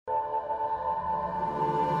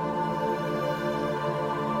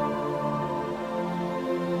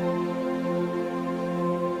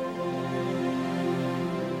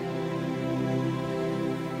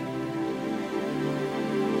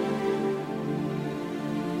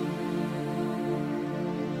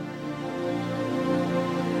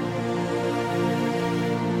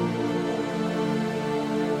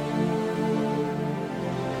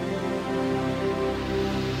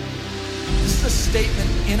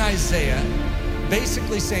Isaiah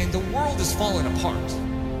basically saying the world is falling apart.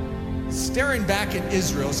 Staring back at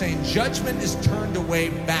Israel, saying judgment is turned away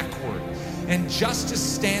backward, and justice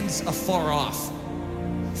stands afar off.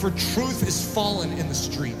 For truth is fallen in the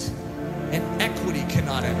street, and equity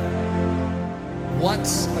cannot enter.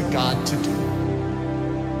 What's a God to do?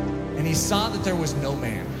 And he saw that there was no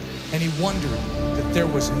man, and he wondered that there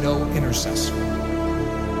was no intercessor.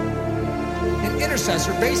 An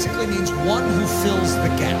intercessor basically means one who fills the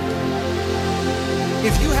gap.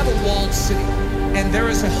 If you have a walled city, and there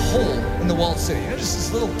is a hole in the walled city, there's just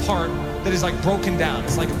this little part that is like broken down.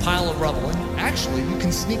 It's like a pile of rubble, and actually you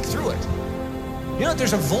can sneak through it. You know,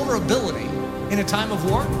 there's a vulnerability in a time of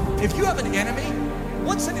war. If you have an enemy,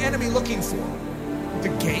 what's an enemy looking for? The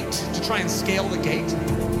gate, to try and scale the gate?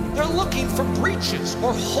 They're looking for breaches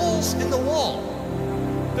or holes in the wall.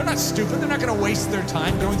 They're not stupid. They're not going to waste their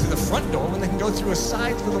time going through the front door when they can go through a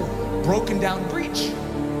side little broken down breach.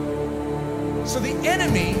 So the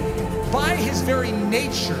enemy, by his very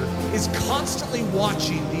nature, is constantly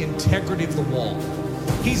watching the integrity of the wall.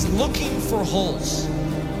 He's looking for holes.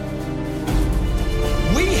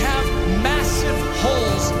 We have massive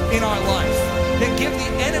holes in our life that give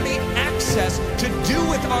the enemy access to do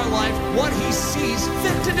with our life what he sees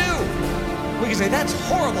fit to do. We can say, that's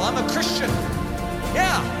horrible, I'm a Christian.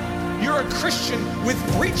 Yeah, you're a Christian with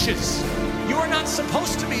breaches. You are not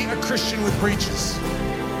supposed to be a Christian with breaches.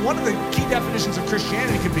 One of the key definitions of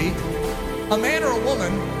Christianity could be a man or a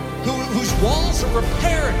woman whose walls are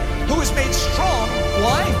repaired, who is made strong.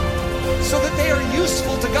 Why? So that they are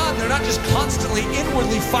useful to God. They're not just constantly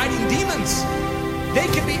inwardly fighting demons. They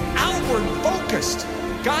can be outward focused.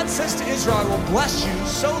 God says to Israel, I will bless you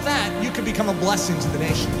so that you can become a blessing to the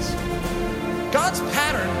nations. God's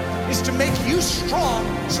pattern is to make you strong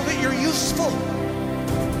so that you're useful.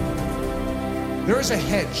 There is a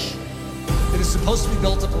hedge that is supposed to be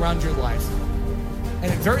built up around your life, and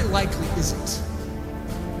it very likely isn't.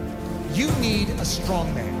 You need a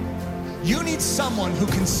strong man. You need someone who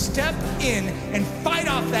can step in and fight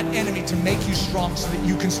off that enemy to make you strong so that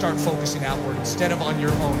you can start focusing outward instead of on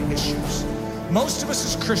your own issues. Most of us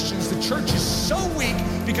as Christians, the church is so weak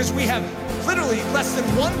because we have literally less than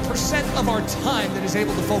 1% of our time that is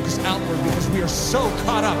able to focus outward because we are so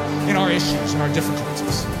caught up in our issues and our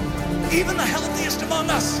difficulties. Even the healthiest among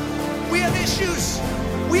us, we have issues.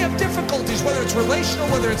 We have difficulties, whether it's relational,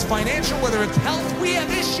 whether it's financial, whether it's health, we have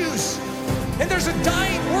issues. And there's a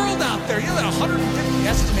dying world out there. You know that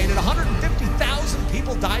estimated 150,000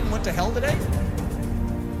 people died and went to hell today?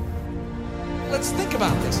 Let's think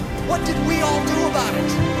about this. What did we all do about it?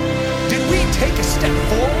 Did we take a step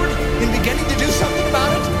forward in beginning to do something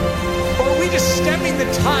about it? Or are we just stemming the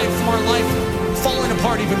tide from our life falling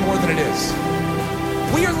apart even more than it is?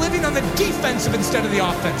 We are living on the defensive instead of the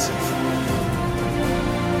offensive.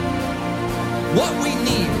 What we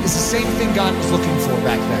need is the same thing God was looking for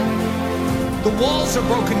back then. The walls are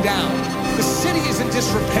broken down. The city is in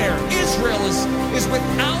disrepair. Israel is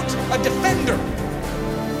without a defender.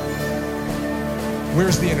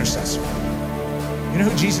 Where's the intercessor? You know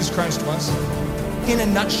who Jesus Christ was? In a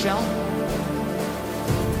nutshell,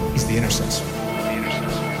 he's the intercessor.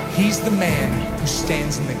 He's the man who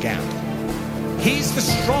stands in the gap. He's the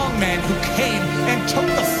strong man who came and took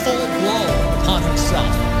the full blow upon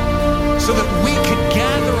himself so that we could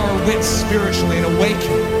gather our wits spiritually and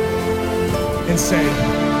awaken and say,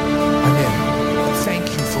 I'm in. Thank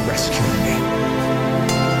you for rescuing me.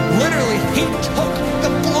 Literally, he took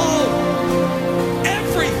the blow.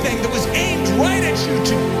 Everything that was aimed right at you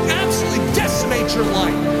to absolutely decimate your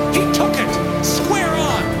life, he took it square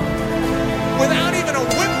on. Without even a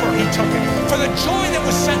whimper, he took it for the joy that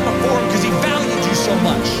was set before him because he valued you so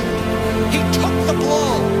much. He took the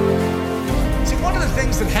blow. See, one of the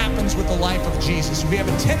things that happens with the life of Jesus, we have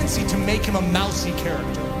a tendency to make him a mousy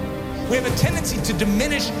character. We have a tendency to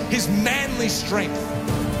diminish his manly strength.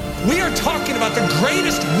 We are talking about the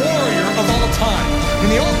greatest warrior of all time.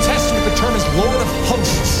 In the Old Testament, the term is Lord of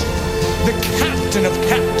Hosts, the captain of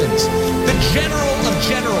captains, the general of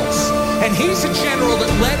generals. And he's a general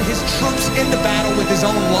that led his troops into battle with his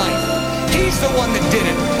own life. He's the one that did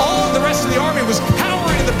it. All the rest of the army was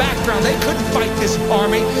cowering in the background. They couldn't fight this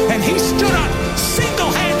army. And he stood up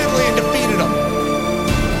single-handedly and defeated them.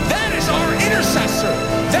 That is our intercessor.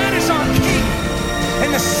 That is our king.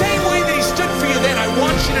 And the same way that he stood for you then, I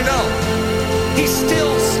want you to know, he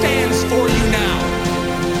still stands for you now.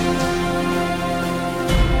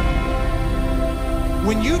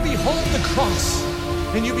 When you behold the cross,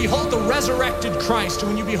 and you behold the resurrected Christ, and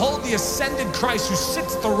when you behold the ascended Christ who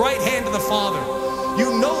sits at the right hand of the Father,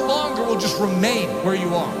 you no longer will just remain where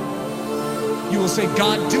you are. You will say,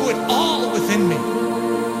 God, do it all within me.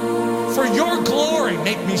 your glory,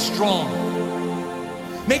 make me strong.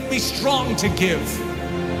 Make me strong to give.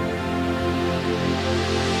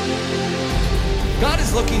 God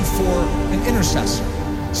is looking for an intercessor,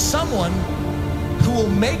 someone who will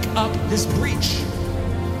make up this breach.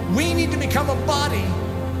 We need to become a body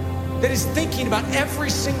that is thinking about every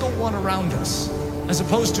single one around us as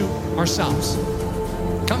opposed to ourselves.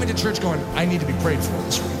 Coming to church going, I need to be prayed for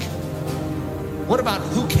this week. What about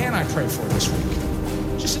who can I pray for this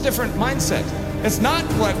week? Just a different mindset. It's not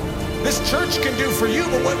what this church can do for you,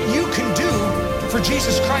 but what you can do for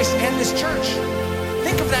Jesus Christ and this church.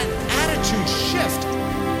 Think of that attitude shift,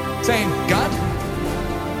 saying, God,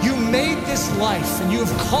 you made this life and you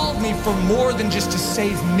have called me for more than just to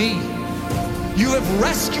save me. You have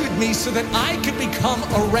rescued me so that I could become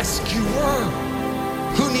a rescuer.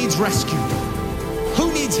 Who needs rescue?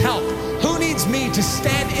 Who needs help? Who needs me to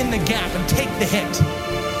stand in the gap and take the hit?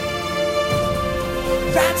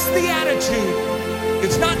 That's the attitude.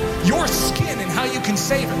 It's not your skin and how you can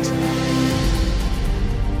save it.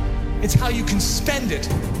 It's how you can spend it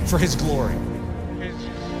for His glory.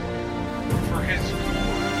 For His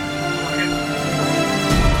glory.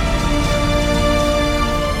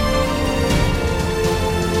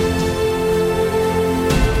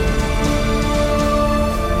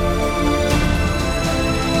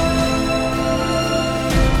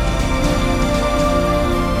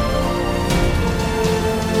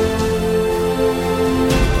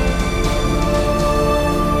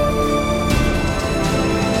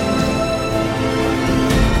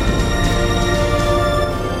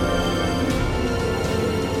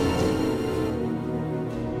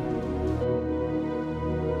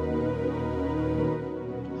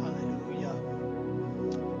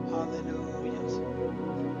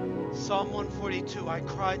 Psalm 142, I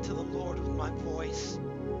cried to the Lord with my voice.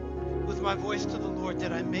 With my voice to the Lord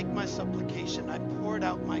did I make my supplication. I poured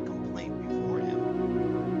out my complaint before Him.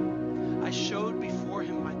 I showed before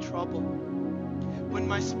Him my trouble. When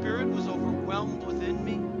my spirit was overwhelmed within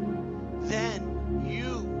me, then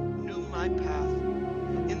you knew my path.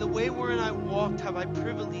 In the way wherein I walked have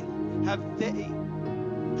they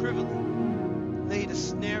privily laid a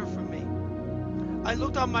snare for me. I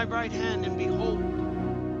looked on my right hand, and behold,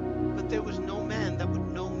 but there was no man that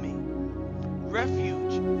would know me.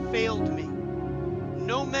 Refuge failed me.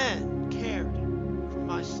 No man cared for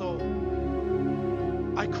my soul.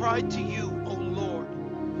 I cried to you, O Lord.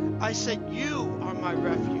 I said, you are my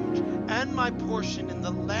refuge and my portion in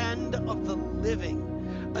the land of the living.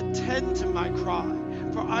 Attend to my cry,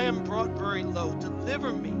 for I am brought very low.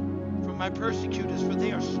 Deliver me from my persecutors, for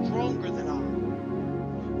they are stronger than I.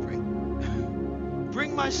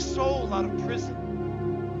 Bring my soul out of prison,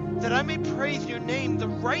 that I may praise your name. The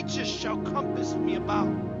righteous shall compass me about,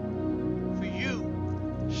 for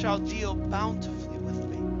you shall deal bountifully with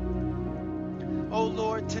me. O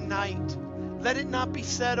Lord, tonight, let it not be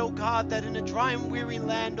said, O God, that in a dry and weary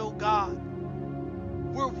land, O God,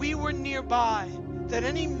 where we were nearby, that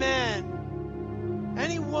any man,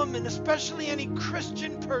 any woman, especially any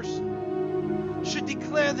Christian person, should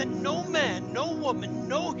declare that no man, no woman,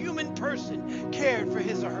 no human person cared for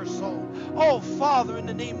his or her soul. Oh, Father, in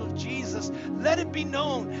the name of Jesus, let it be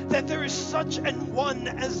known that there is such an one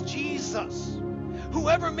as Jesus,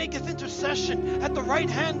 whoever maketh intercession at the right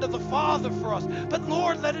hand of the Father for us. But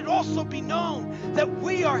Lord, let it also be known that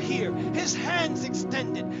we are here, His hands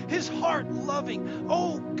extended, His heart loving.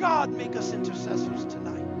 Oh God, make us intercessors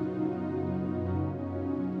tonight.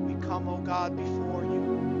 We come, oh God, before you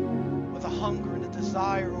with a hunger and a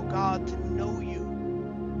desire, oh God, to know you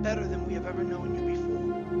better than we have ever known you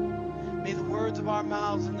before. May the words of our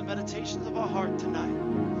mouths and the meditations of our heart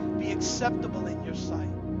tonight be acceptable in your sight.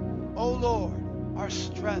 Oh Lord, our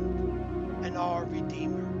strength and our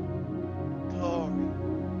Redeemer. Glory,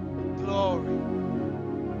 glory.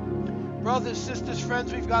 Brothers, sisters,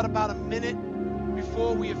 friends, we've got about a minute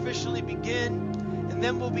before we officially begin, and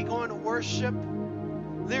then we'll be going to worship.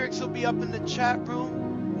 Lyrics will be up in the chat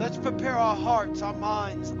room. Let's prepare our hearts, our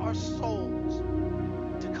minds, our souls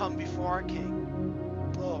to come before our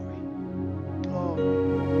King. Glory, glory,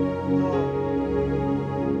 glory.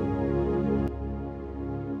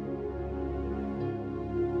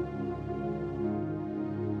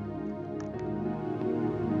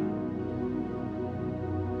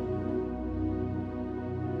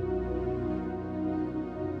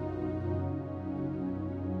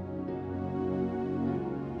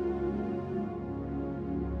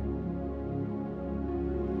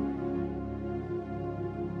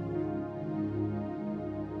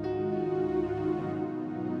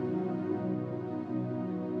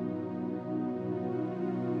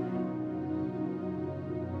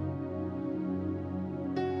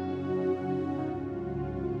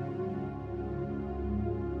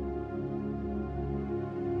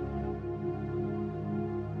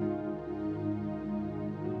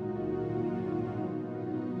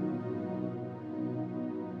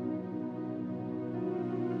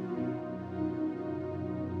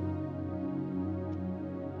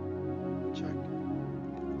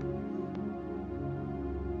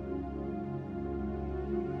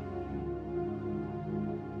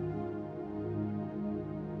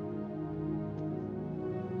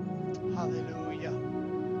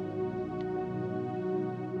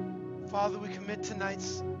 Father, we commit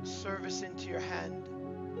tonight's service into your hand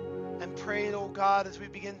and pray, oh God, as we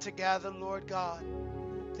begin to gather, Lord God,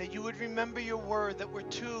 that you would remember your word, that where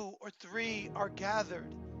 2 or 3 are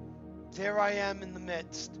gathered, there I am in the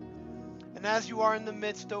midst. And as you are in the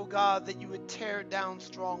midst, oh God, that you would tear down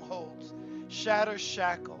strongholds, shatter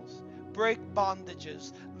shackles, break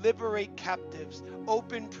bondages, liberate captives,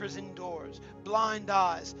 open prison doors, blind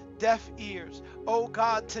eyes, deaf ears. Oh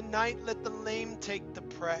God, tonight let the lame take the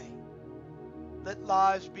prey. Let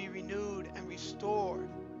lives be renewed and restored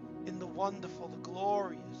in the wonderful, the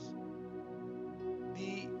glorious,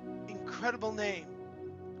 the incredible name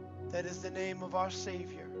that is the name of our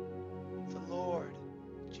Savior, the Lord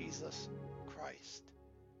Jesus Christ.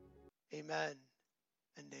 Amen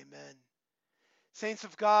and amen. Saints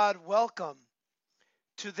of God, welcome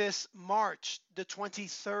to this March, the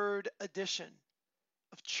 23rd edition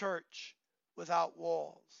of Church Without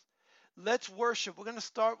Walls. Let's worship. We're going to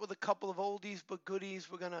start with a couple of oldies but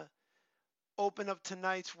goodies. We're going to open up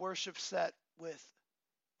tonight's worship set with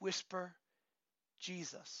Whisper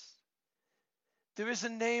Jesus. There is a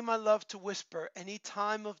name I love to whisper any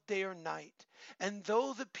time of day or night, and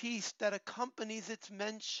though the peace that accompanies its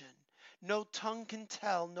mention, no tongue can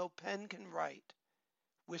tell, no pen can write.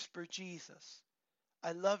 Whisper Jesus.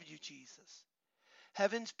 I love you, Jesus.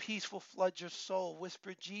 Heaven's peace will flood your soul.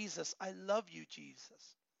 Whisper Jesus. I love you,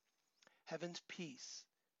 Jesus. Heaven's peace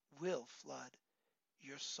will flood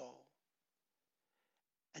your soul.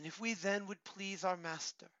 And if we then would please our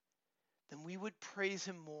Master, then we would praise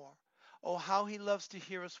him more. Oh, how he loves to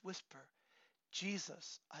hear us whisper,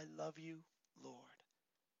 Jesus, I love you, Lord.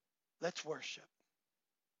 Let's worship.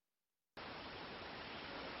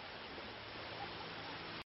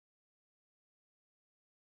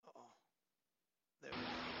 Uh-oh. There we go.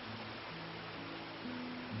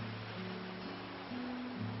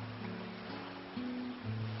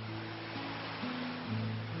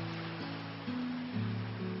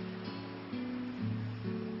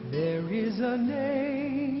 There is a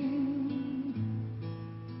name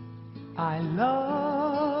I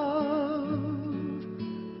love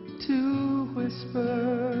to whisper.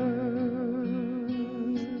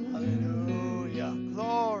 Hallelujah.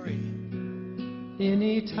 Glory.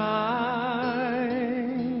 Any time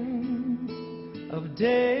of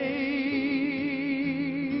day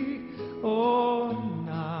or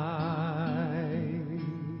night.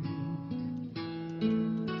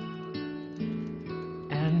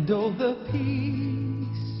 And oh, the peace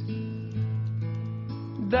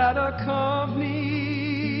that accompanies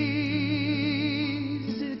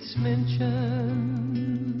its mention,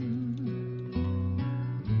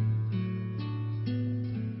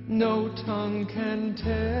 no tongue can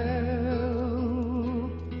tell,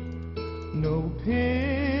 no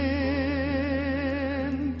pen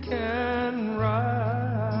can write.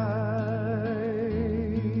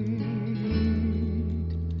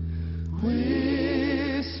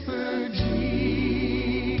 Whisper Jesus,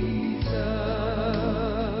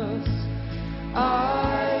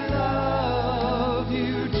 I love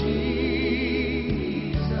you, Jesus.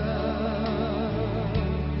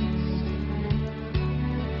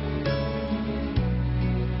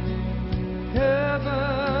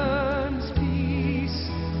 Heaven's peace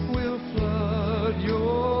will flood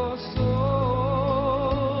your soul.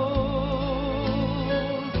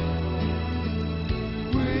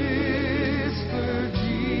 Whisper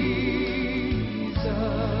Jesus,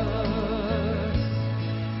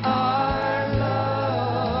 I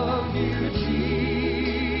love you, Jesus.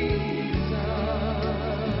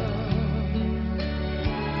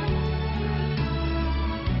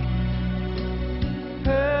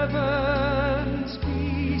 Heaven's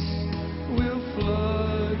peace will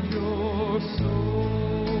flood your soul.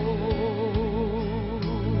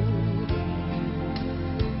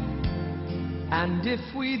 And if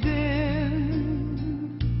we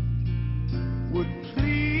then would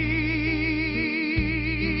please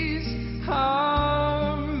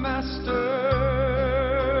our Master,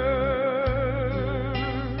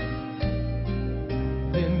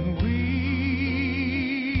 then we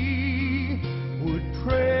would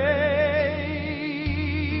praise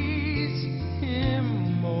him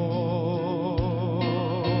more.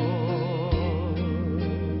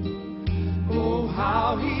 Oh,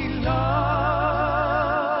 how he loves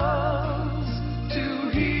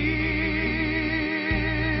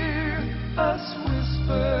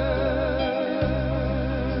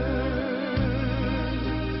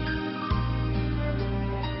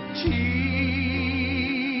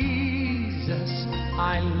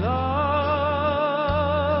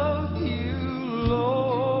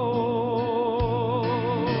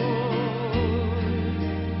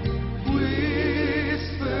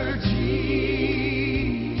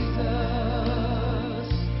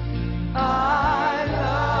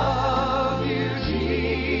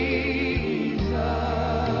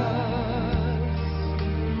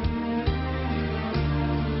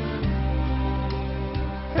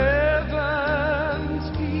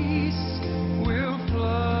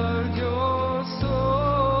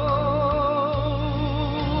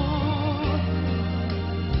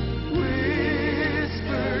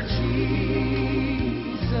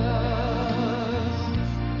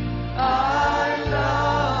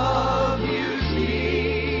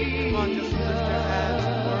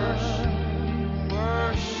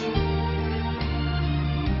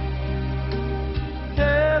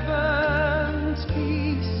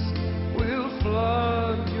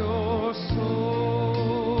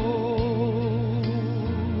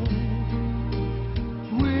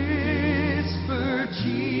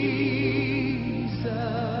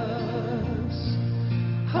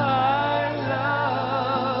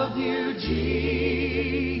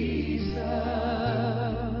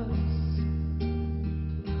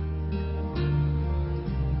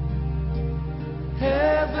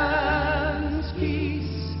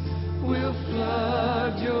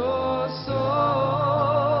flood your soul.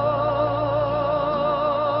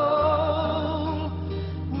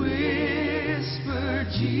 Whisper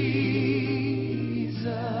Jesus,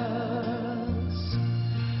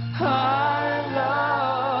 I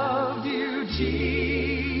love you,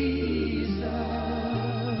 Jesus.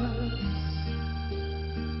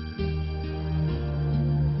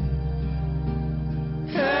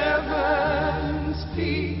 Heaven's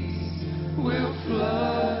peace will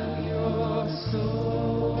flood your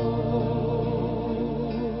soul.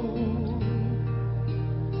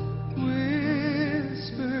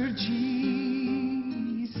 Whisper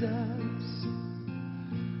Jesus,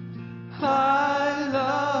 I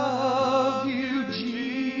love you,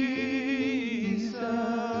 Jesus.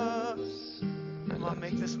 Come on,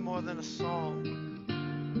 make this more than a song.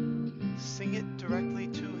 Sing it directly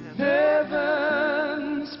to him.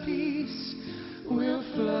 Heaven's peace will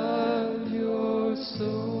flood your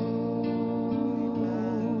soul.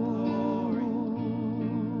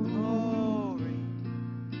 Glory.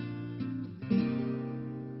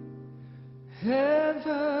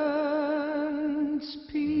 Heaven's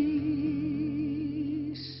peace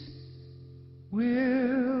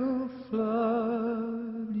will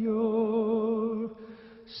flood your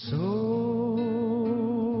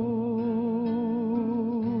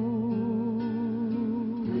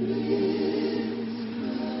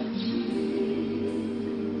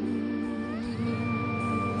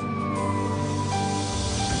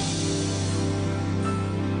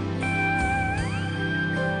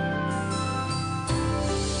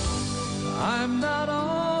I'm not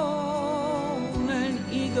on an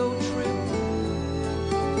ego trip.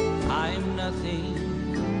 I'm nothing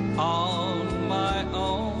on my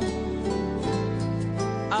own.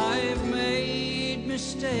 I've made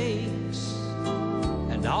mistakes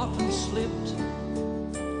and often slipped.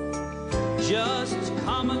 Just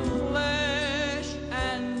common flesh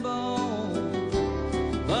and bone.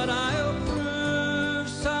 But I'll prove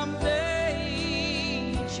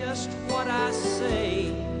someday just what I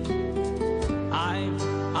say. I'm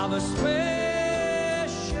of a special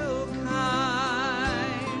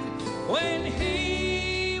kind. When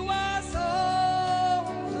he was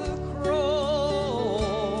on the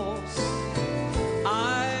cross,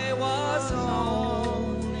 I was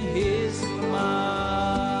on his mind.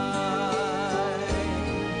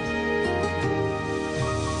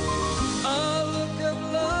 A look of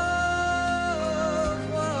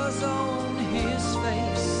love was on his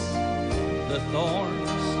face. The thorns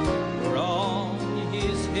were on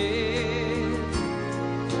his head,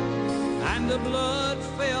 and the blood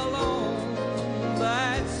fell on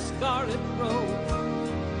that scarlet robe,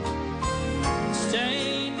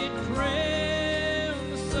 stained it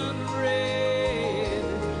crimson red.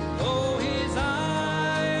 Oh, his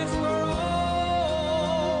eyes were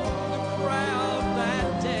on the crowd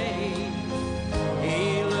that day.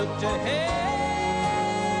 He looked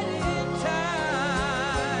ahead in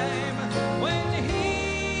time when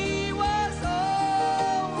he was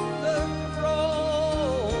on the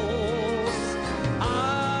cross.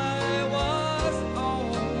 I was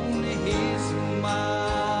on his mind.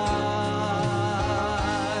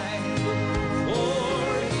 For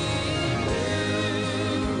he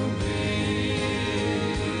knew me,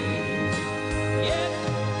 yet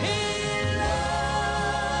he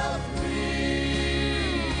loved me.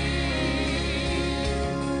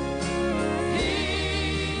 He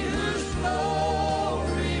whose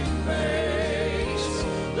glory makes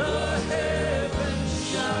the heavens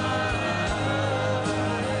shine,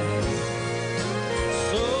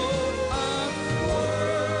 so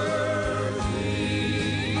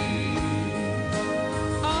unworthy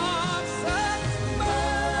of such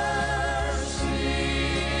mercy.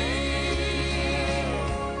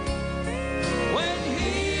 When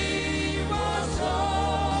he was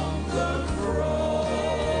on the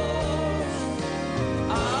cross,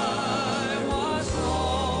 I was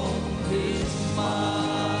on his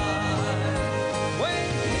mind. When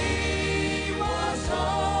he was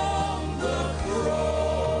on the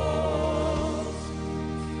cross,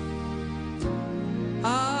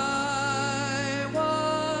 I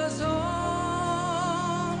was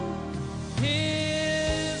on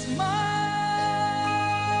his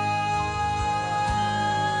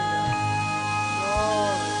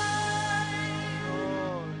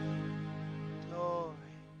Glory.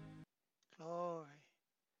 Glory.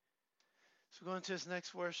 So we're going to this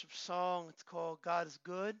next worship song. It's called God is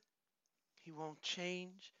Good. He Won't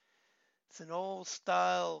Change. It's an old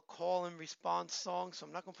style call and response song, so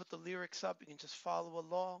I'm not going to put the lyrics up. You can just follow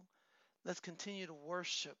along. Let's continue to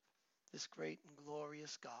worship this great and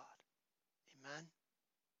glorious God. Amen.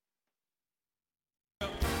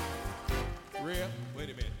 Real? Wait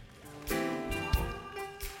a minute.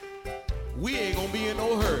 We ain't gonna be in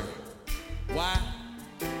no hurry. Why?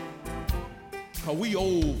 Cause we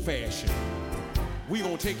old fashioned. We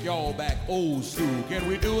gonna take y'all back old school. Can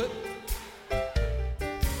we do it?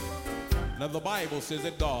 Now the Bible says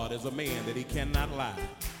that God is a man that he cannot lie.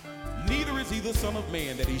 Neither is he the son of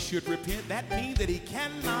man that he should repent. That means that he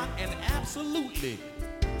cannot and absolutely,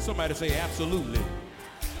 somebody say absolutely,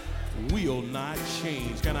 will not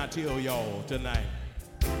change. Can I tell y'all tonight?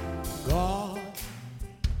 God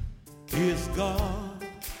is God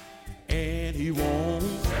and he won't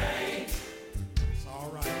change. It's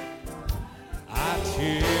all right. I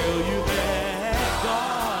tell you that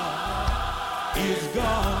God is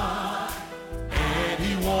God and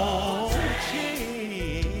he won't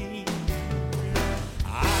change.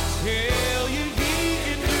 I tell you he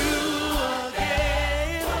can do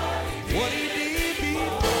again what he did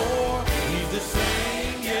before. He's the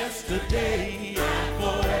same yesterday and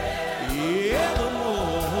forevermore.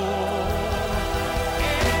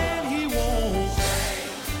 And he won't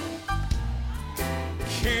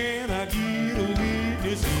change. Can I get a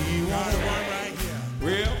witness? He won't. Right here.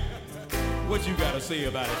 Real? What you got to say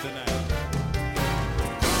about it tonight?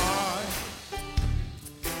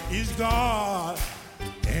 He's God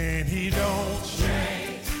and he don't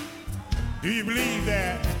change. Do you believe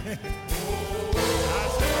that? I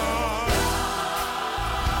said, God,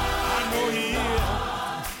 I know he is.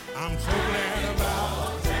 I'm so glad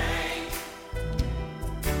about it.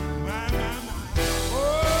 My.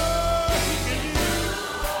 Oh, he can do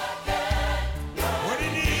what he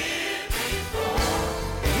did before.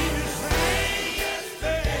 He's the same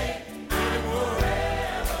yesterday anymore.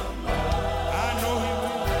 I know he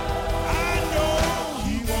will. I know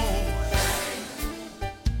he won't.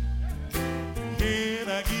 Can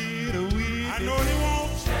I get a witness? I know he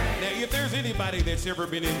won't. Now, if there's anybody that's ever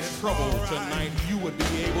been in trouble tonight, you would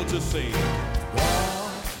be able to say,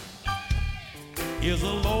 God is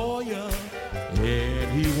a lawyer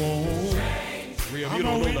and he won't change. Real, you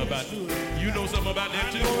don't know about that. You know something about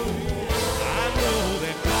that too? I know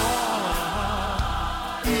that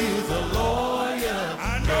God is a lawyer.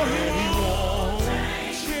 I know he won't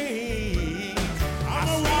change. I'm a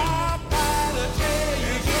rock by to tell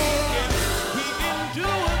you he can do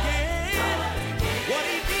again what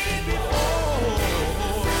he did before.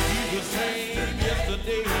 He's the same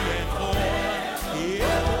yesterday and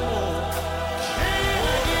forevermore. Can I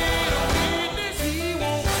get a witness? He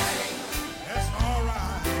won't. That's all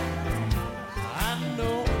right. I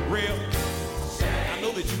know, real. I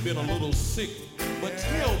know that you've been a little sick, but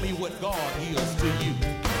tell me what God is to you.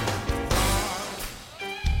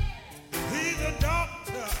 He's a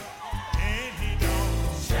doctor and he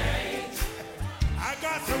don't change. I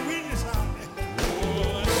got some witness out there.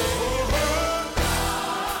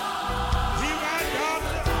 He my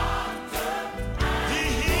doctor. He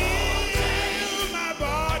healed my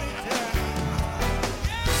body.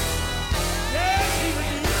 Yes, he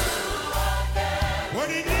will do what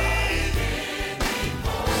he did.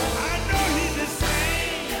 I know he's the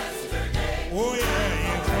same. Oh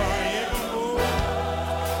yeah, and forevermore.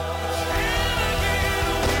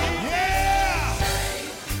 Yeah.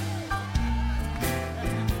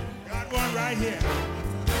 Got one right here.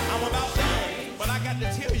 I'm about done, but I got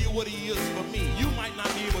to tell you what he is for me. You might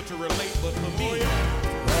not be able to relate, but for me,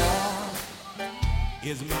 God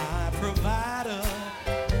is my provider,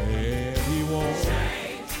 and he won't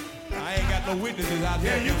change. I ain't got no witnesses out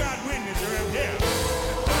there. Yeah, you got witnesses right there.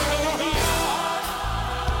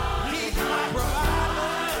 He's my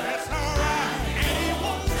provider, That's all right. and he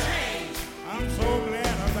won't change. I'm so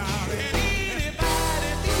glad about it. And anybody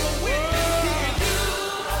need a witness, he can do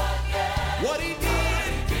what he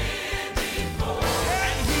did before.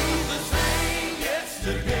 And he's the same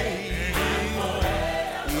yesterday and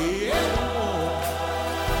forevermore.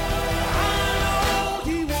 I know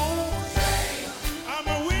he won't change. I'm a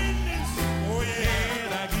witness. Oh yeah.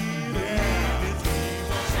 Can I give a witness?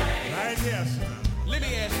 Right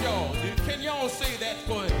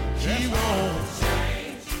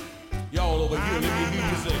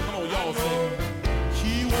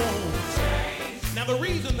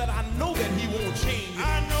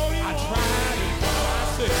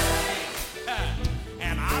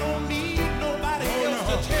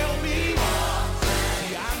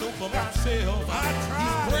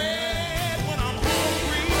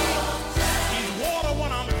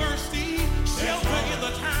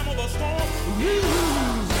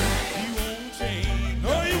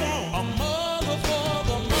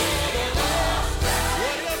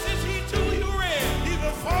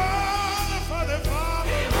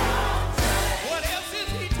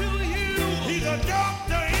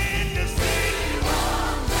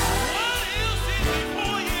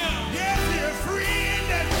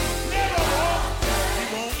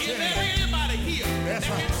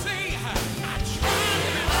that right. can say, I tried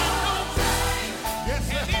it and I don't change. Yes,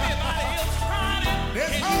 Has sir. anybody else tried it?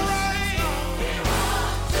 It's Can all you right. say,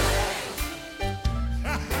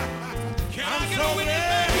 can I I'm get so a witness glad.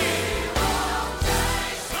 back here?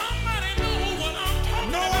 Somebody know what I'm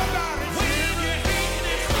talking Know about. about it, Wave Jesus. your hand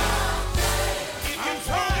and say, if you I'm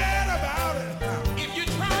so tried it, glad about it. if you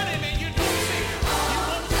tried it and you don't see, you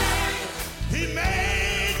won't change. He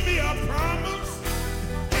made me a promise,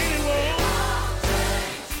 and he won't.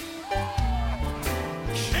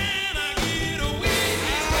 Can I get a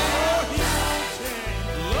witness? Oh, he won't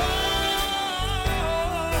change.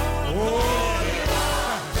 Oh,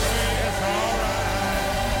 That's all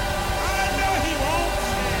right. I know he won't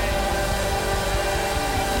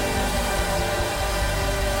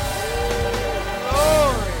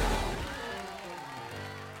Glory.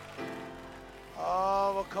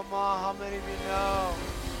 Oh, well, come on. How many of you know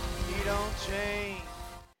he don't change?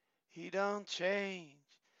 He don't change.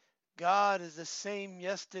 God is the same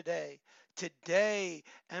yesterday, today,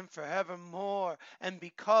 and forevermore. And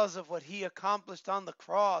because of what he accomplished on the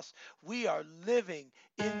cross, we are living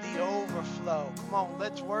in the overflow. Come on,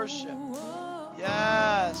 let's worship.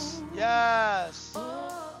 Yes, yes.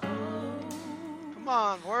 Come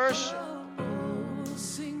on, worship.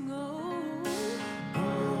 Sing,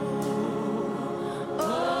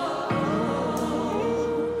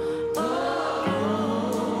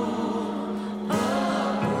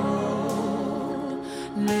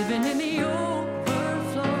 living in the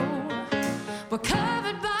overflow. We're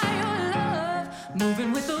covered by your love,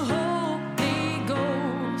 moving with the Holy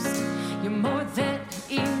Ghost. You're more than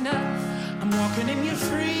enough. I'm walking in your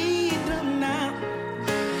freedom now.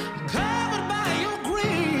 Covered by your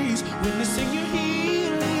grace, witnessing your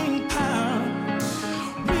healing power.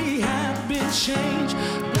 We have been changed.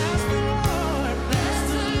 Bless the Lord,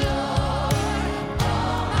 bless the Lord,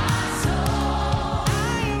 oh my soul.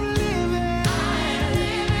 I am living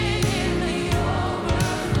in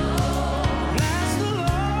the overflow. Bless the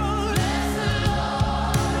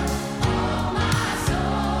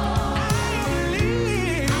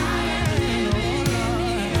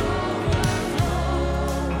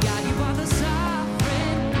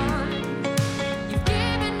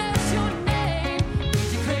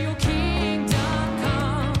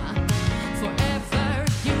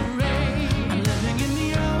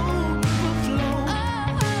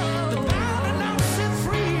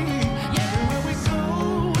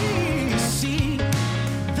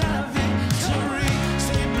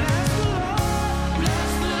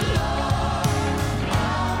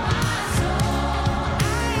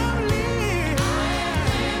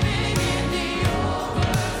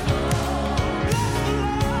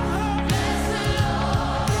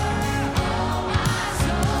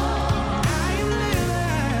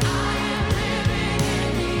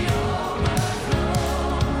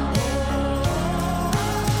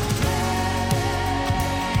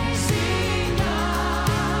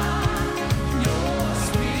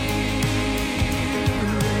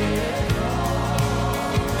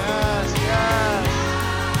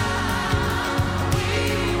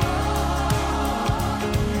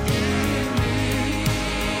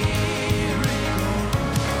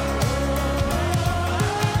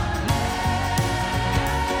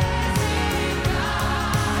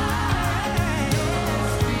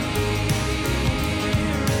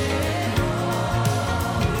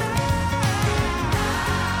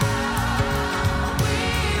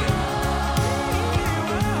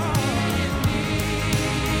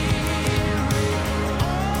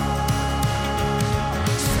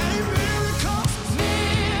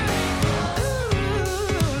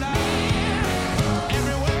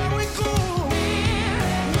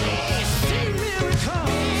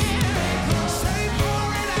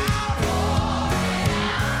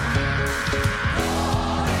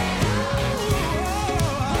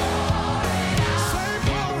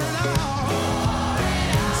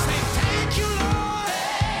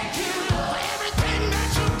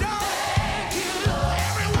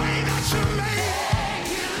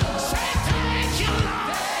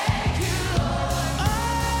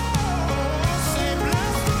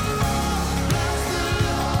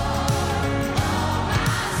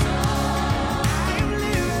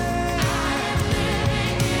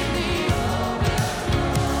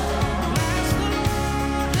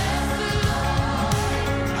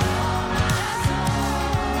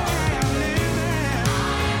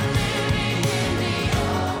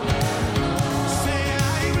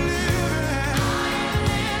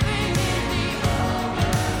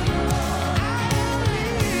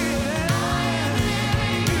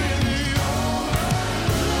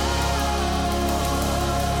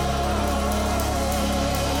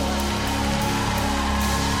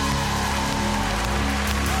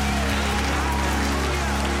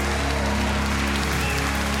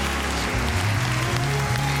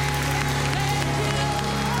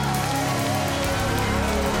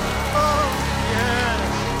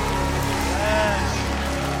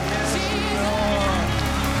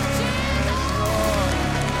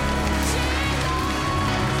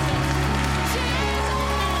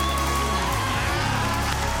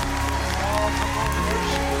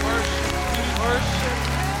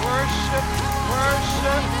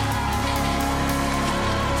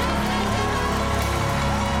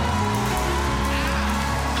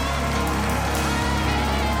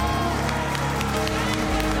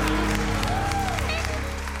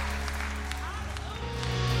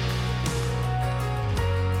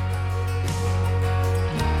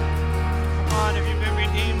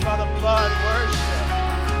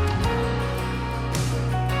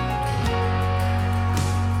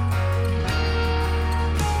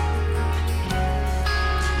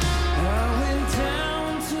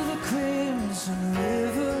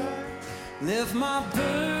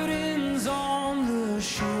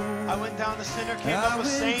sinner, came up a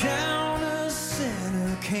saint. Down a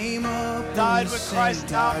sinner, came up Died a with saint, Christ,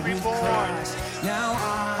 now died with reborn. Christ. Now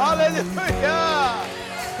Hallelujah!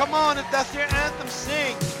 Come on, if that's your anthem,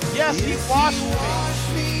 sing. Yes, He washed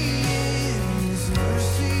me. in His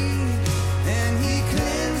mercy, and He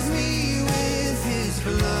cleansed me with His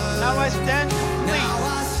blood. Now I stand complete.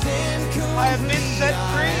 I have been set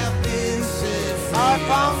free. I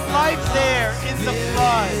found life there in the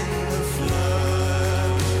flood.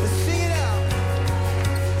 Let's sing it out.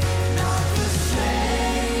 Not the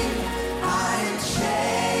same, I am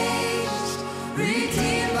changed,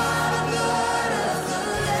 redeemed by the blood of the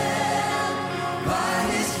Lamb. By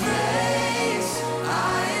His grace, I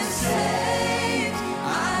am saved.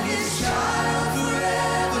 I'm His child,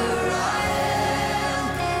 forever I am.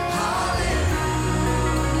 Hallelujah.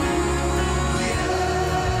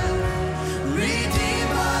 Redeemed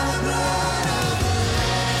by the blood of the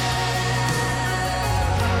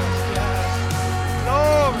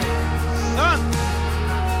Glory, Son.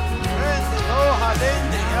 Oh,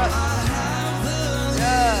 hallelujah.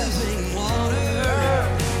 Yes.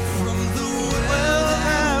 Well,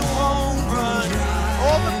 have won't run.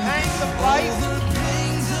 All the pangs of life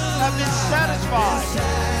have been satisfied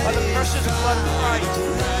by the precious blood of Christ.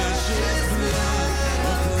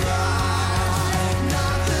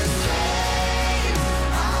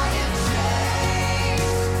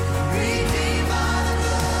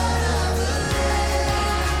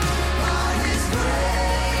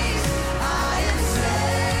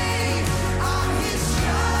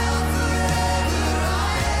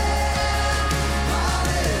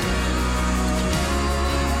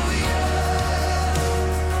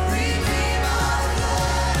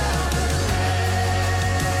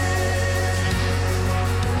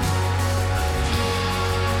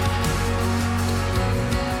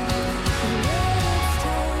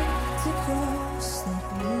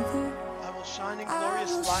 I will shine in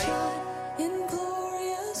glorious light In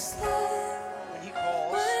glorious light. when He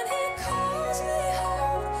calls. When He calls me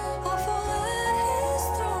home, I'll fall at His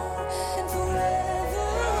throne and forever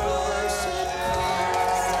worship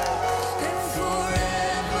Christ. And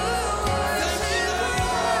forever worship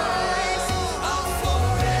Christ. I'll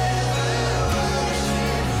forever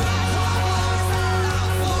worship Christ.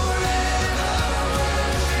 I'll forever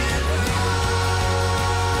worship Christ.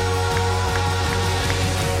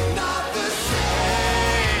 Not the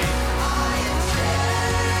same. I am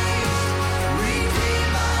changed,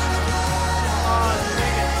 redeemed by the blood of Come on,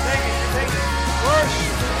 sing it, sing it, sing it.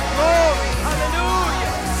 Worship, glory,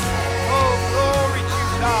 hallelujah. Oh, glory to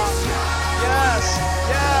God. Yes,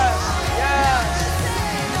 yes, yes.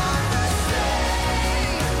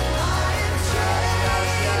 Yes,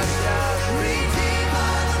 yes, yes. Redeemed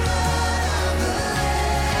by the blood of the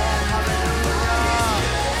Lamb. Hallelujah.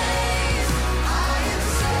 I am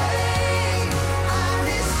saved. I'm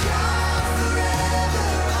His child, forever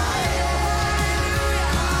I am.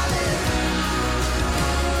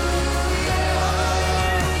 Redeemed by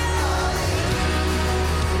the blood of the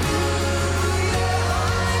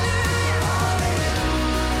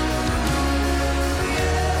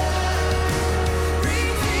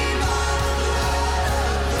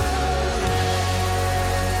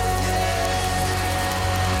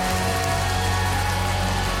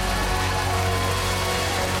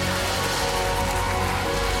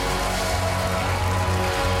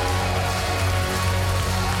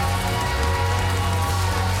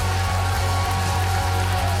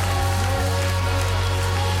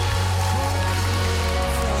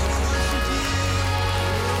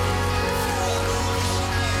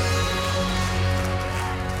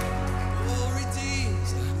Oh, redeemed,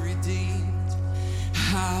 I'm redeemed.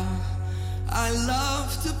 How I love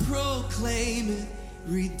to proclaim it.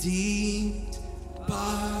 Redeemed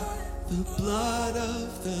by the blood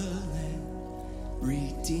of the Lamb.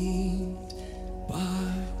 Redeemed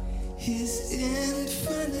by His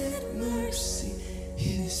infinite mercy.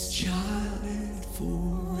 His child and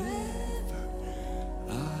forever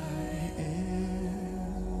I am.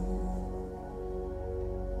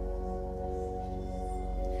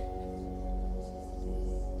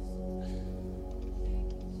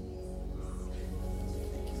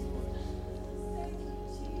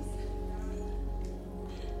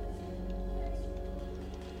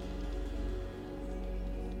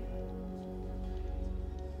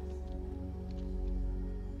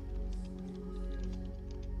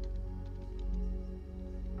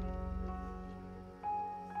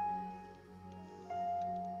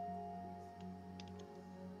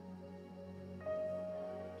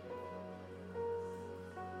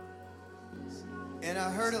 And I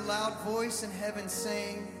heard a loud voice in heaven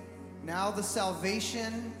saying, "Now the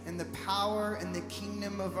salvation and the power and the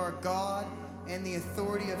kingdom of our God and the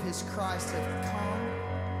authority of his Christ have come,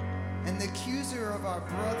 and the accuser of our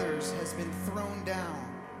brothers has been thrown down,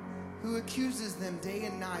 who accuses them day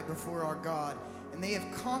and night before our God. And they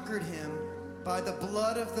have conquered him by the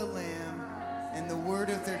blood of the Lamb and the word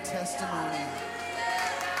of their testimony.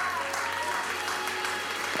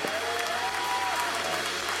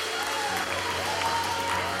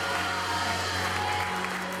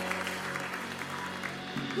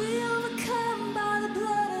 We overcome by the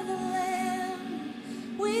blood of the Lamb.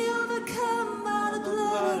 We overcome by the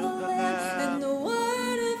blood of the Lamb and the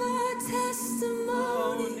word of our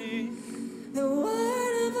testimony. The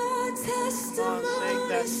word of our testimony.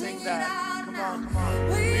 Sing that. out Come now. on, come on.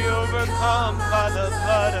 We overcome by the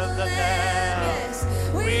blood of the Lamb. Yes.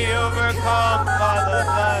 We overcome by the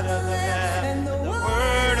blood of the Lamb. And the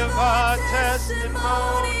Word of our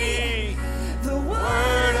testimony. The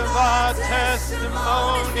Word of our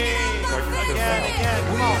testimony. Again,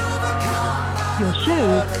 come on. Your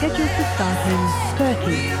show is scheduled to start in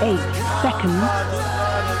 38 seconds. By the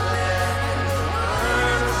blood of the Lamb.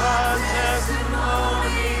 Word of our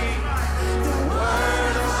testimony. The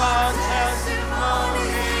word of our testimony.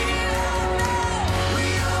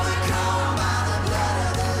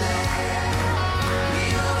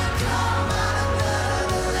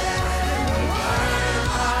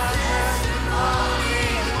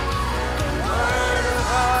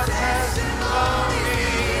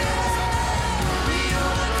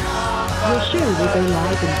 Your show will go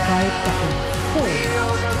live in 5 seconds. 4,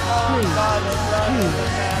 3, 2,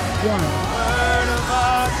 1. Word of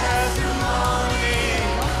our testimony.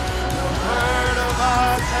 The word of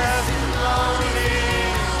our testimony.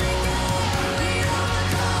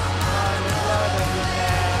 By the blood of the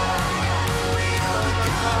Lamb.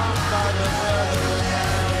 Overcome by the blood of the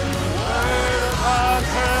Lamb. The word of our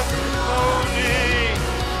testimony.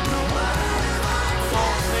 Come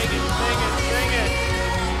on, sing it, sing it, sing it.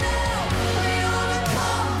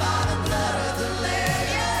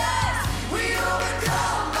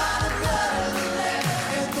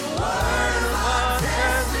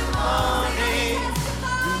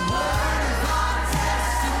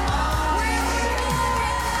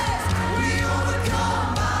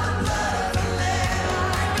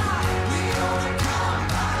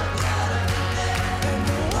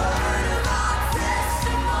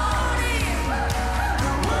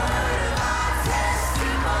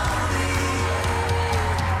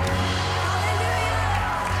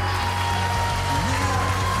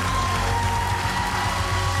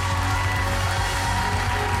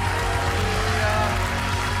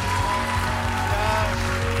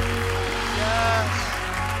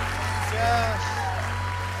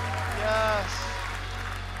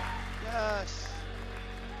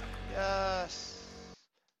 Yes.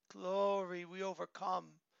 Glory. We overcome.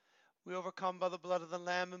 We overcome by the blood of the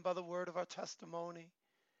Lamb and by the word of our testimony.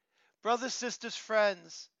 Brothers, sisters,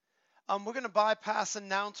 friends, we're going to bypass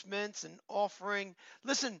announcements and offering.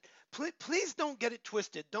 Listen, please don't get it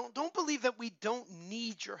twisted. Don't believe that we don't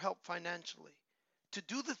need your help financially to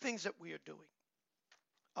do the things that we are doing.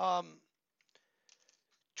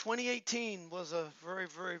 2018 was a very,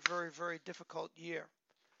 very, very, very difficult year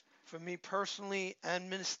for me personally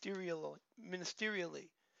and ministerially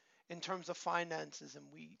in terms of finances, and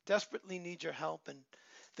we desperately need your help. And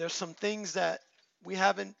there's some things that we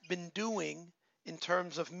haven't been doing in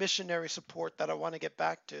terms of missionary support that I want to get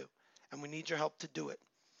back to, and we need your help to do it.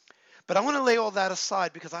 But I want to lay all that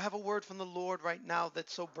aside because I have a word from the Lord right now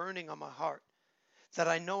that's so burning on my heart that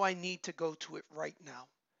I know I need to go to it right now.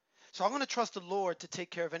 So I'm going to trust the Lord to take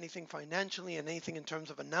care of anything financially and anything in terms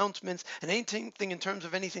of announcements and anything in terms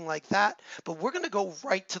of anything like that. But we're going to go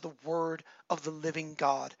right to the word of the living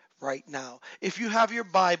God right now. If you have your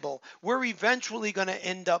Bible, we're eventually going to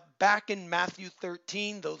end up back in Matthew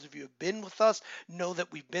 13. Those of you who have been with us know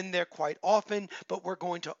that we've been there quite often, but we're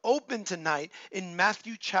going to open tonight in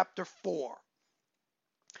Matthew chapter 4.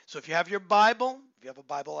 So if you have your Bible, if you have a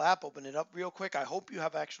Bible app, open it up real quick. I hope you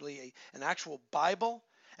have actually an actual Bible.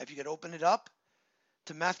 If you could open it up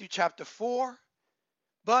to Matthew chapter 4.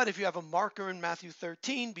 But if you have a marker in Matthew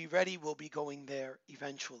 13, be ready. We'll be going there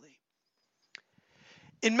eventually.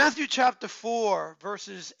 In Matthew chapter 4,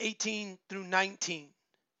 verses 18 through 19,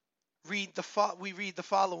 we read the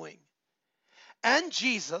following. And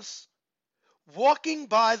Jesus, walking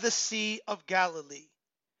by the Sea of Galilee,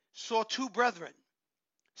 saw two brethren,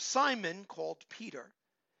 Simon called Peter,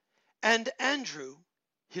 and Andrew,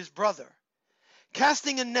 his brother,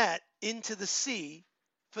 casting a net into the sea,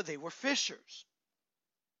 for they were fishers.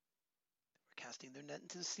 They were casting their net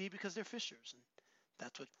into the sea because they're fishers, and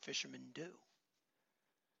that's what fishermen do.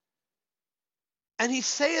 And he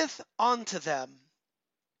saith unto them,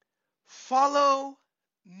 Follow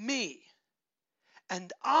me,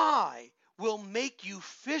 and I will make you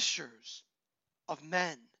fishers of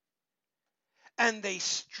men. And they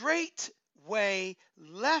straightway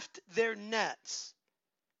left their nets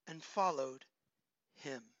and followed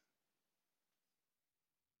him.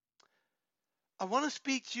 I want to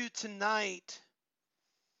speak to you tonight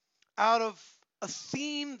out of a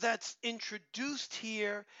theme that's introduced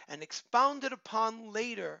here and expounded upon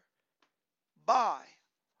later by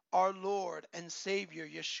our Lord and Savior,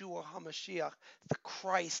 Yeshua HaMashiach, the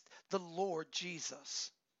Christ, the Lord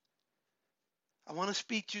Jesus. I want to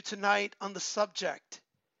speak to you tonight on the subject,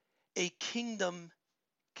 a kingdom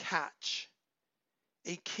catch.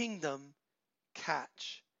 A kingdom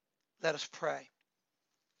catch. Let us pray.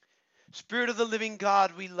 Spirit of the living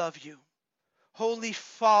God, we love you. Holy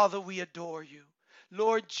Father, we adore you.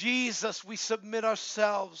 Lord Jesus, we submit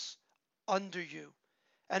ourselves under you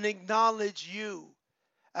and acknowledge you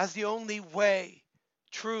as the only way,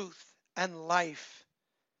 truth, and life.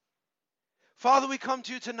 Father, we come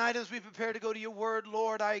to you tonight as we prepare to go to your word.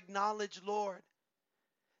 Lord, I acknowledge, Lord,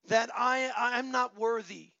 that I'm not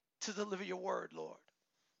worthy to deliver your word, Lord.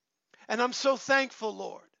 And I'm so thankful,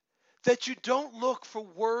 Lord, that you don't look for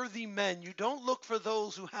worthy men. You don't look for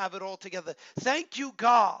those who have it all together. Thank you,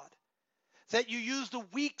 God, that you use the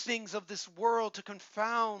weak things of this world to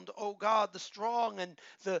confound, oh God, the strong and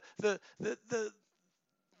the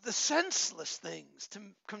senseless things, to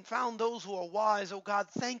confound those who are wise. Oh God,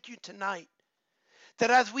 thank you tonight that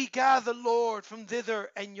as we gather, Lord, from thither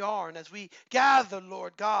and yarn, as we gather,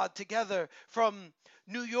 Lord God, together from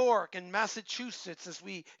New York and Massachusetts, as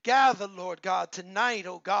we gather, Lord God, tonight,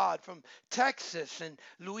 oh God, from Texas and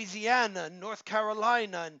Louisiana and North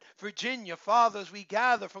Carolina and Virginia, Father, as we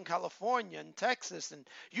gather from California and Texas and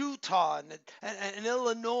Utah and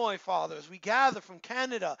Illinois, Father, as we gather from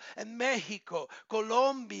Canada and Mexico,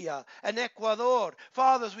 Colombia and Ecuador,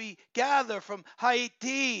 Father, as we gather from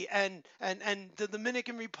Haiti and the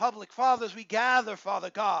Dominican Republic, Father, as we gather, Father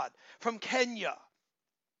God, from Kenya,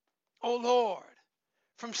 oh Lord,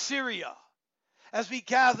 from Syria, as we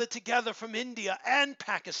gather together from India and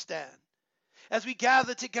Pakistan, as we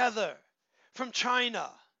gather together from China,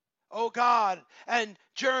 oh God, and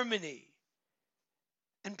Germany,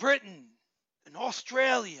 and Britain, and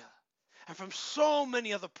Australia, and from so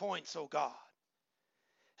many other points, oh God.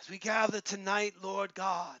 As we gather tonight, Lord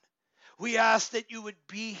God, we ask that you would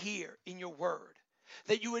be here in your word,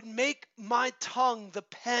 that you would make my tongue the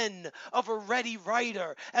pen of a ready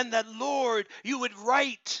writer, and that, Lord, you would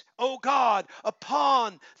write, oh God,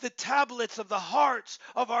 upon the tablets of the hearts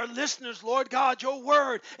of our listeners, Lord God, your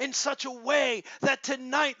word in such a way that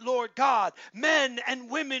tonight, Lord God, men and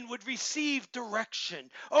women would receive direction.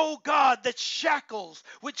 Oh God, that shackles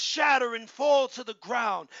would shatter and fall to the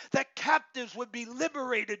ground, that captives would be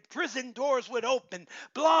liberated, prison doors would open,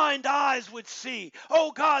 blind eyes would see.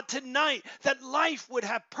 Oh God, tonight that life would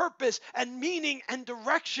have purpose and meaning and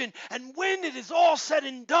direction, and when it is all said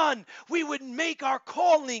and done, we would make our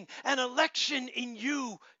calling and election in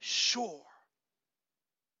you sure.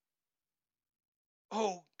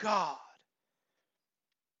 Oh God,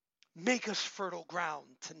 make us fertile ground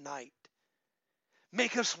tonight.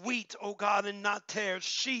 Make us wheat, oh God, and not tares,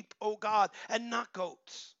 sheep, oh God, and not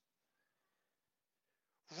goats.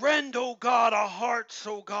 Rend, oh God, our hearts,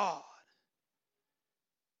 oh God,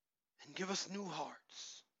 and give us new hearts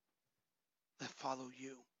that follow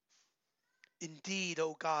you. Indeed,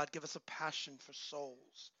 oh God, give us a passion for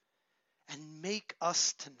souls, and make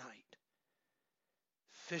us tonight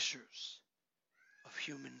fishers of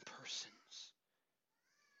human persons.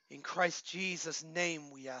 In Christ Jesus'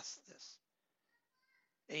 name we ask this.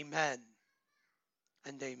 Amen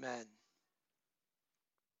and amen.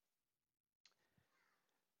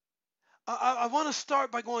 I want to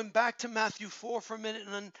start by going back to Matthew 4 for a minute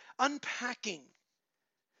and unpacking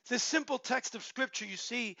this simple text of Scripture. You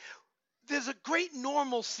see, there's a great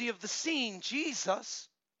normalcy of the scene. Jesus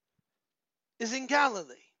is in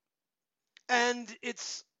Galilee, and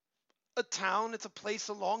it's a town, it's a place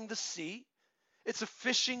along the sea, it's a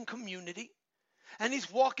fishing community, and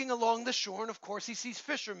he's walking along the shore, and of course he sees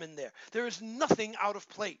fishermen there. There is nothing out of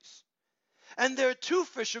place. And there are two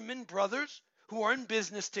fishermen brothers who are in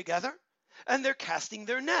business together, and they're casting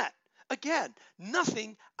their net. Again,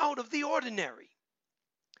 nothing out of the ordinary.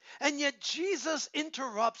 And yet Jesus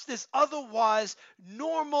interrupts this otherwise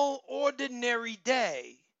normal, ordinary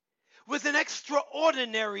day with an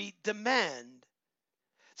extraordinary demand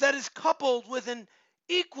that is coupled with an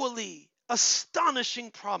equally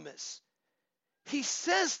astonishing promise. He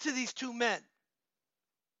says to these two men,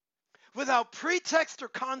 without pretext or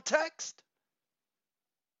context,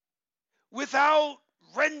 without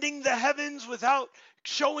rending the heavens without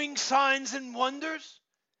showing signs and wonders.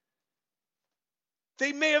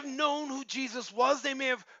 They may have known who Jesus was. They may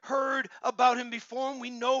have heard about him before. And we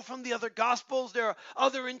know from the other Gospels there are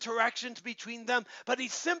other interactions between them. But he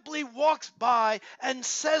simply walks by and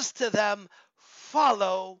says to them,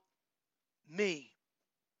 "Follow me."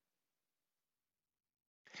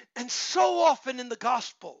 And so often in the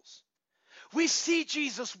Gospels, we see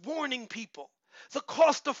Jesus warning people. The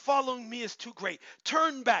cost of following me is too great.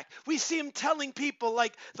 Turn back. We see him telling people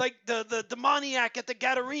like the demoniac at the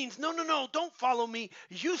Gadarenes, no, don't follow me.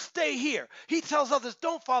 You stay here. He tells others,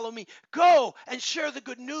 don't follow me. Go and share the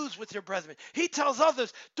good news with your brethren. He tells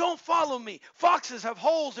others, don't follow me. Foxes have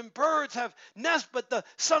holes and birds have nests, but the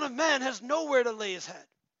Son of Man has nowhere to lay his head.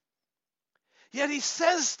 Yet he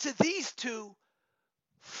says to these two,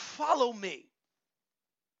 follow me.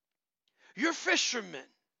 You're fishermen.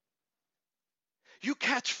 You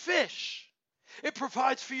catch fish. It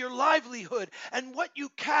provides for your livelihood. And what you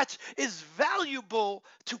catch is valuable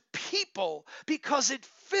to people because it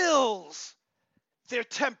fills their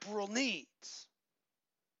temporal needs.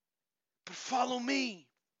 But follow me,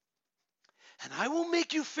 and I will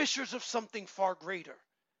make you fishers of something far greater.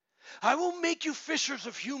 I will make you fishers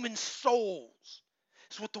of human souls.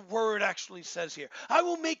 That's what the word actually says here. I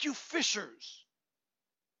will make you fishers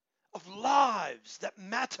of lives that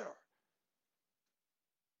matter.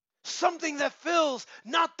 Something that fills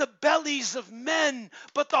not the bellies of men,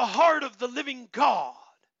 but the heart of the living God.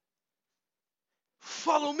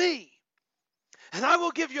 Follow me, and I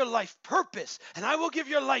will give your life purpose, and I will give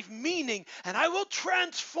your life meaning, and I will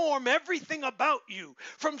transform everything about you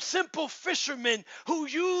from simple fishermen who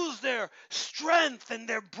use their strength and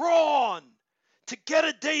their brawn to get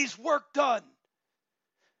a day's work done,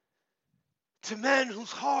 to men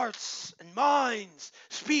whose hearts and minds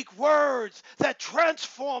speak words that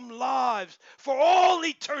transform lives for all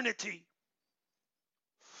eternity.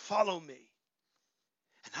 Follow me,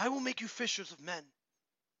 and I will make you fishers of men.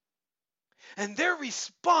 And their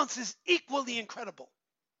response is equally incredible.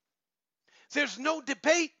 There's no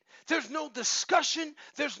debate, there's no discussion,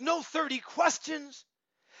 there's no 30 questions.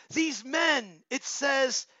 These men, it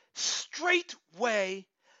says, straightway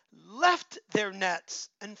left their nets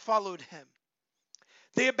and followed him.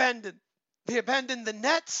 They abandoned the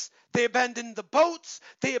nets, they abandoned the boats,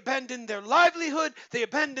 they abandoned their livelihood, they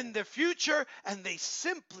abandoned their future, and they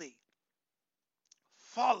simply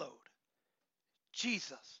followed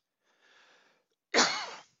Jesus,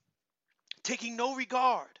 taking no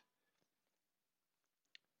regard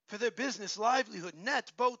for their business, livelihood,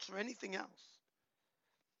 nets, boats, or anything else.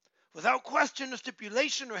 Without question or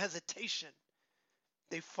stipulation or hesitation,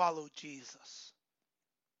 they followed Jesus.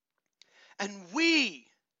 And we,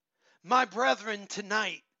 my brethren,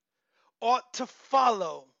 tonight ought to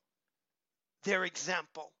follow their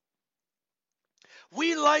example.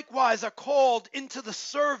 We likewise are called into the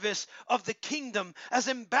service of the kingdom as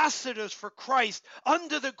ambassadors for Christ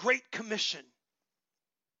under the Great Commission.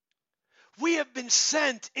 We have been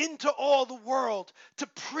sent into all the world to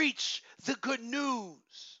preach the good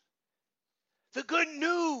news. The good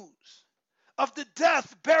news of the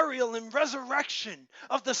death, burial, and resurrection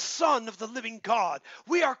of the Son of the living God.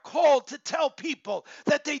 We are called to tell people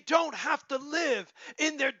that they don't have to live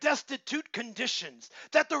in their destitute conditions,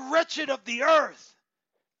 that the wretched of the earth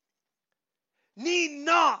need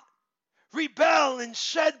not rebel and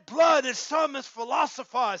shed blood as some has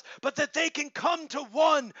philosophized, but that they can come to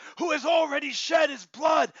one who has already shed his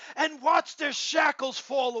blood and watch their shackles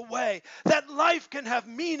fall away, that life can have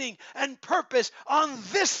meaning and purpose on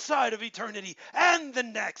this side of eternity and the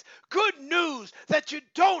next. Good news that you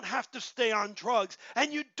don't have to stay on drugs,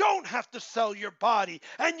 and you don't have to sell your body,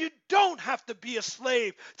 and you don't have to be a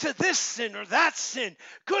slave to this sin or that sin.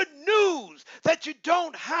 Good news that you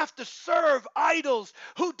don't have to serve idols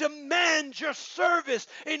who demand your service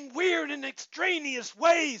in weird and extraneous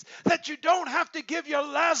ways, that you don't have to give your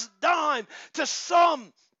last dime to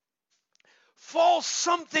some false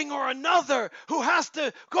something or another who has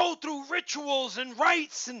to go through rituals and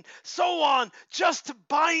rites and so on just to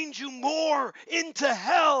bind you more into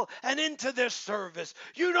hell and into their service.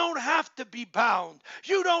 You don't have to be bound.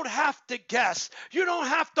 You don't have to guess. You don't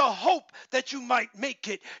have to hope that you might make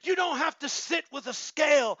it. You don't have to sit with a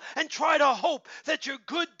scale and try to hope that your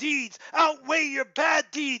good deeds outweigh your bad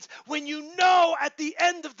deeds when you know at the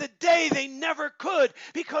end of the day they never could,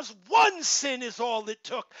 because one sin is all it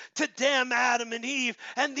took to damn Adam and Eve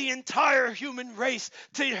and the entire human race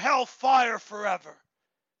to hellfire forever.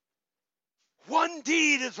 One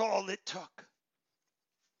deed is all it took.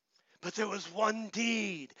 But there was one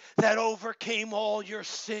deed that overcame all your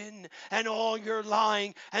sin and all your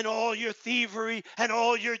lying and all your thievery and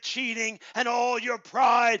all your cheating and all your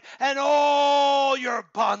pride and all your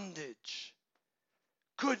bondage.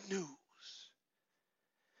 Good news.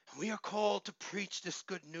 We are called to preach this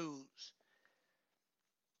good news.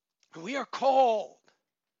 And we are called,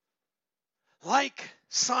 like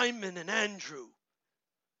Simon and Andrew,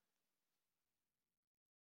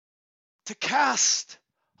 to cast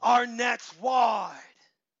our nets wide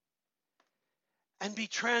and be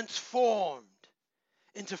transformed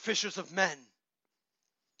into fishers of men.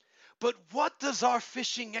 But what does our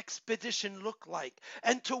fishing expedition look like?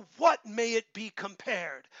 And to what may it be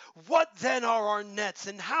compared? What then are our nets?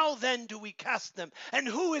 And how then do we cast them? And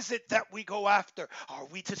who is it that we go after? Are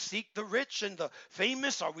we to seek the rich and the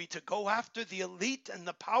famous? Are we to go after the elite and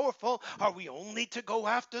the powerful? Are we only to go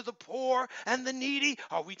after the poor and the needy?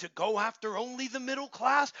 Are we to go after only the middle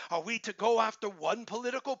class? Are we to go after one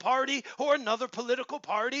political party or another political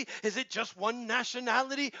party? Is it just one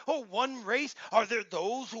nationality or one race? Are there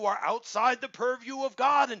those who are outside the purview of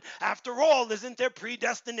God? And after all, isn't there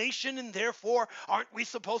predestination? And therefore, aren't we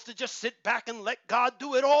supposed to just sit back and let God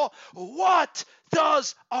do it all? What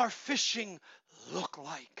does our fishing look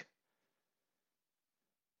like?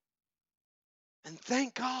 And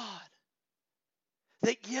thank God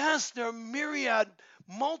that yes, there are myriad,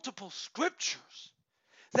 multiple scriptures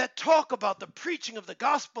that talk about the preaching of the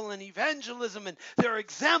gospel and evangelism, and there are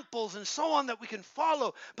examples and so on that we can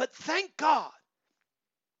follow. But thank God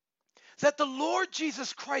that the Lord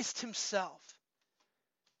Jesus Christ himself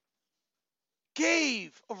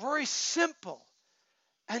gave a very simple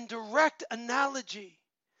and direct analogy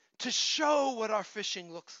to show what our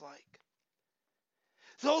fishing looks like.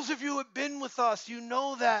 Those of you who have been with us, you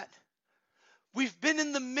know that we've been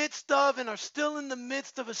in the midst of and are still in the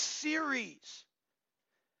midst of a series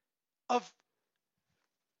of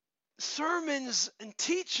sermons and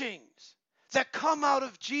teachings that come out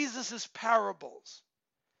of Jesus' parables.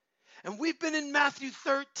 And we've been in Matthew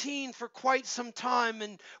 13 for quite some time,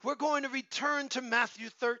 and we're going to return to Matthew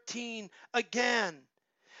 13 again.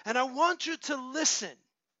 And I want you to listen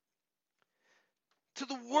to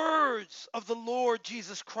the words of the Lord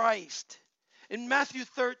Jesus Christ in Matthew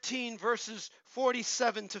 13, verses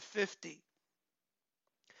 47 to 50.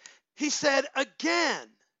 He said, "Again,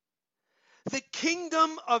 the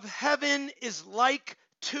kingdom of heaven is like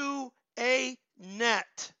to a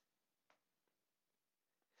net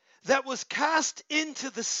that was cast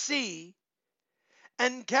into the sea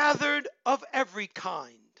and gathered of every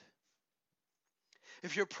kind."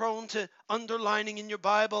 If you're prone to underlining in your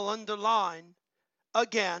Bible, underline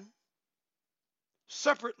again,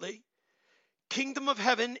 separately. Kingdom of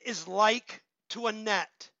heaven is like to a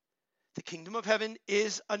net. The kingdom of heaven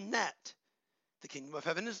is a net. The kingdom of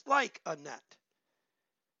heaven is like a net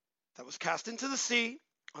that was cast into the sea,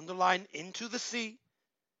 underline into the sea,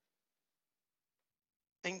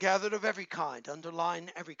 and gathered of every kind, underline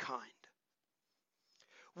every kind.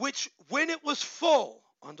 Which when it was full,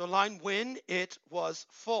 underline when it was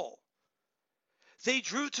full, they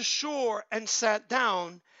drew to shore and sat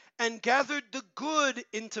down and gathered the good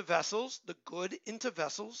into vessels,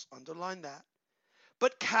 underline that,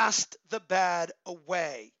 but cast the bad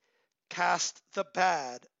away, cast the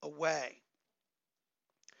bad away.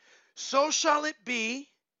 So shall it be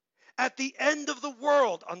at the end of the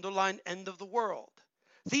world, underline end of the world.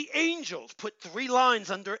 The angels, put 3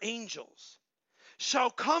 lines under angels,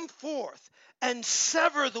 shall come forth and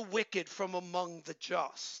sever the wicked from among the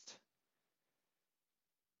just,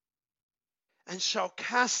 and shall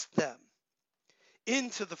cast them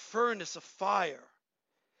into the furnace of fire.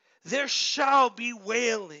 There shall be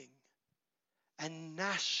wailing and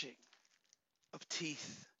gnashing of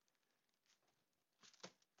teeth.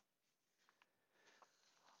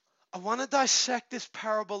 I want to dissect this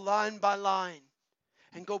parable line by line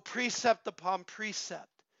and go precept upon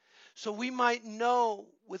precept, so we might know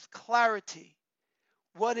with clarity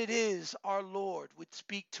what it is our Lord would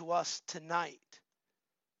speak to us tonight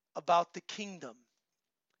about the kingdom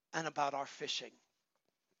and about our fishing.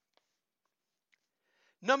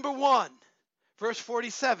 Number 1, verse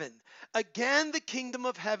 47. Again, the kingdom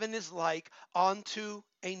of heaven is like unto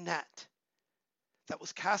a net that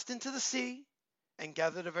was cast into the sea and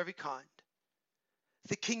gathered of every kind.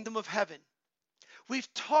 The kingdom of heaven.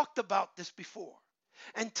 We've talked about this before.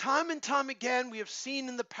 And time again, we have seen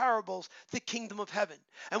in the parables the kingdom of heaven.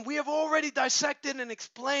 And we have already dissected and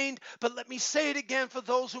explained, but let me say it again for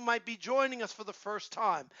those who might be joining us for the first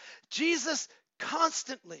time. Jesus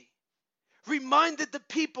constantly reminded the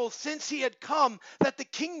people since he had come that the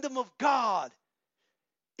kingdom of God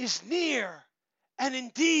is near and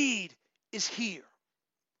indeed is here.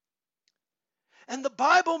 And the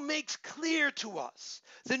Bible makes clear to us,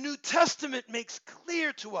 the New Testament makes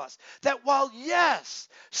clear to us that while, yes,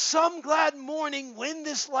 some glad morning when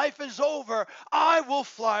this life is over, I will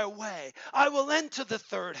fly away. I will enter the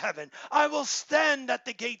third heaven. I will stand at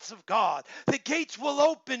the gates of God. The gates will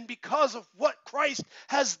open because of what Christ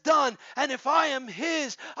has done. And if I am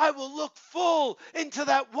his, I will look full into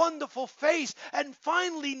that wonderful face and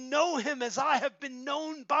finally know him as I have been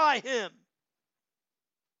known by him.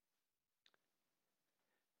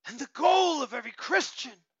 And the goal of every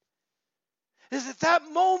Christian is at that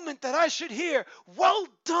moment that I should hear, "Well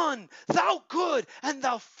done, thou good and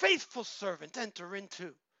thou faithful servant, enter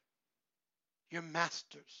into your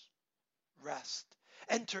master's rest.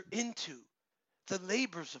 Enter into the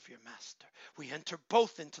labors of your master." We enter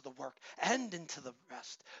both into the work and into the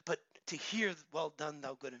rest. But to hear, "Well done,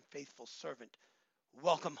 thou good and faithful servant,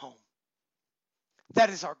 welcome home." That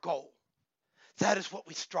is our goal. That is what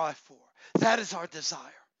we strive for. That is our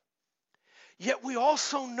desire. Yet we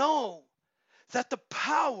also know that the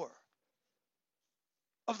power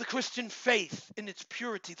of the Christian faith in its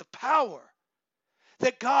purity, the power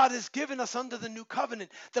that God has given us under the new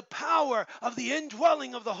covenant, the power of the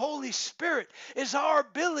indwelling of the Holy Spirit is our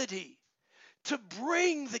ability to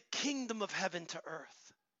bring the kingdom of heaven to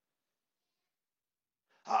earth.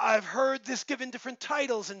 I've heard this given different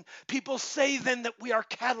titles, and people say then that we are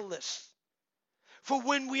catalysts. For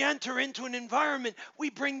when we enter into an environment,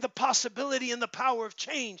 we bring the possibility and the power of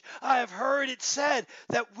change. I have heard it said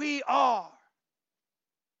that we are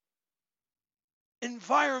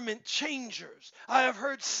environment changers. I have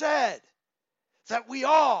heard said that we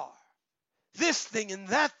are this thing and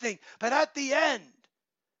that thing. But at the end,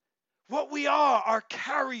 what we are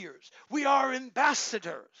carriers. We are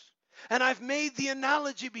ambassadors. And I've made the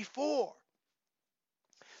analogy before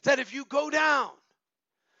that if you go down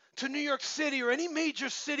to New York City or any major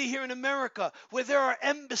city here in America where there are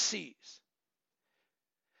embassies,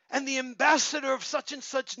 and the ambassador of such and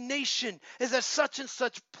such nation is at such and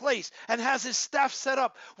such place and has his staff set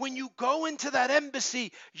up, when you go into that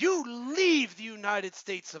embassy, you leave the United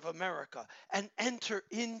States of America and enter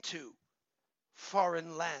into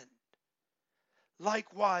foreign land.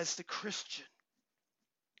 Likewise, the Christian,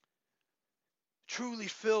 truly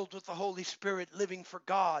filled with the Holy Spirit, living for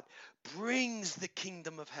God, brings the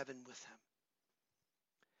kingdom of heaven with him.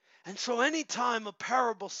 And so anytime a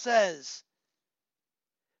parable says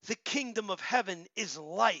the kingdom of heaven is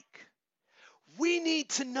like, we need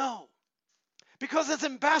to know. Because as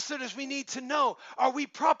ambassadors, we need to know, are we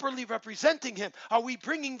properly representing him? Are we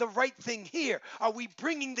bringing the right thing here? Are we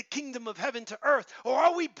bringing the kingdom of heaven to earth? Or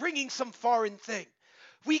are we bringing some foreign thing?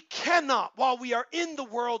 We cannot, while we are in the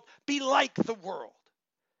world, be like the world.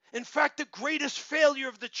 In fact, the greatest failure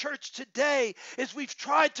of the church today is we've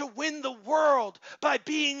tried to win the world by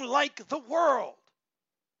being like the world.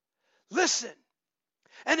 Listen,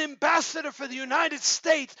 an ambassador for the United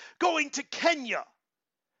States going to Kenya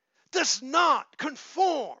does not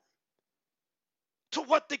conform to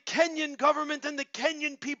what the Kenyan government and the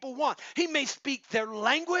Kenyan people want. He may speak their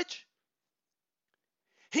language.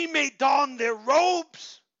 He may don their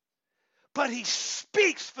robes, but he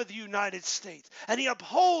speaks for the United States and he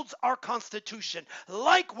upholds our Constitution.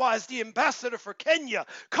 Likewise, the ambassador for Kenya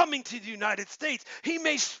coming to the United States, he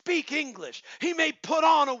may speak English. He may put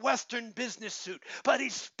on a Western business suit, but he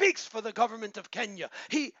speaks for the government of Kenya.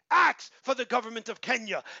 He acts for the government of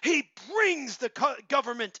Kenya. He brings the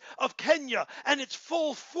government of Kenya and its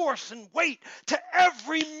full force and weight to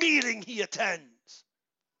every meeting he attends.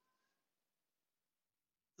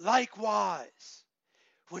 Likewise,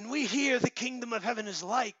 when we hear the kingdom of heaven is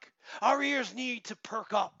like, our ears need to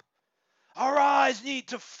perk up. Our eyes need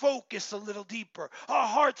to focus a little deeper. Our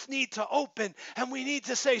hearts need to open, and we need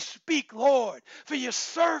to say, "Speak, Lord, for your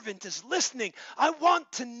servant is listening. I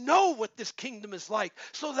want to know what this kingdom is like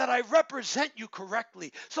so that I represent you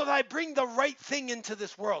correctly, so that I bring the right thing into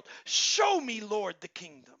this world. Show me, Lord, the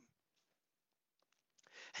kingdom."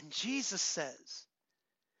 And Jesus says,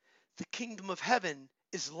 the kingdom of heaven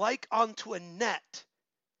is like unto a net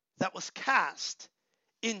that was cast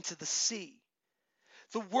into the sea.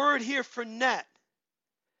 The word here for net,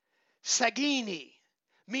 sagini,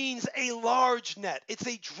 means a large net. It's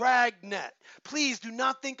a drag net. Please do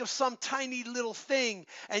not think of some tiny little thing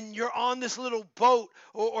and you're on this little boat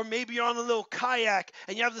or maybe you're on a little kayak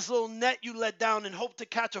and you have this little net you let down and hope to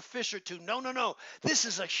catch a fish or two. No. This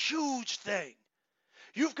is a huge thing.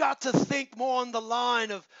 You've got to think more on the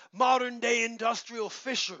line of modern day industrial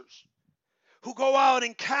fishers who go out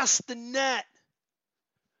and cast the net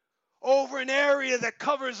over an area that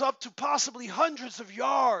covers up to possibly hundreds of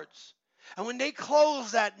yards. And when they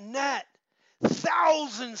close that net,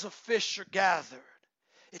 thousands of fish are gathered.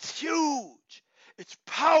 It's huge, it's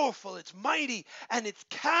powerful, it's mighty, and it's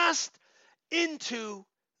cast into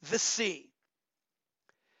the sea.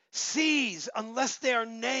 Seas, unless they are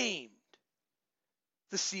named,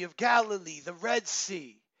 the Sea of Galilee, the Red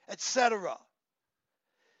Sea, etc.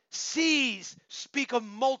 Seas speak of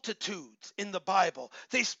multitudes in the Bible.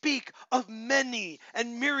 They speak of many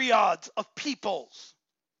and myriads of peoples.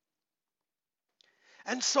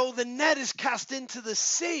 And so the net is cast into the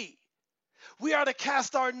sea. We are to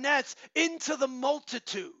cast our nets into the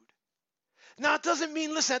multitude. Now, it doesn't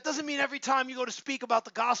mean, listen, it doesn't mean every time you go to speak about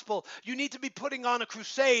the gospel, you need to be putting on a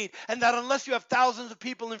crusade, and that unless you have thousands of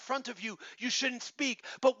people in front of you, you shouldn't speak.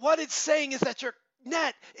 But what it's saying is that your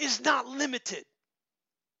net is not limited.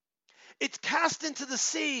 It's cast into the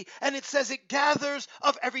sea, and it says it gathers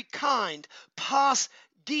of every kind, pas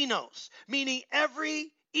dinos, meaning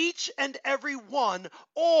each and every one,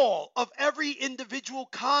 all of every individual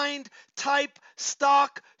kind, type,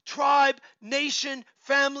 stock, tribe, nation,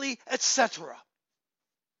 family, etc.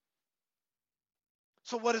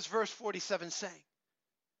 So what is verse 47 saying?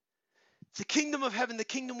 The kingdom of heaven, the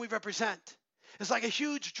kingdom we represent, is like a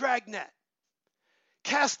huge dragnet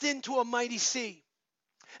cast into a mighty sea.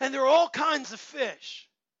 And there are all kinds of fish.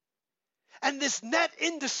 And this net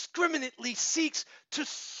indiscriminately seeks to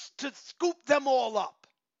scoop them all up.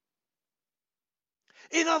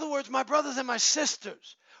 In other words, my brothers and my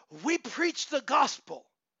sisters, we preach the gospel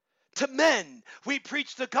to men. We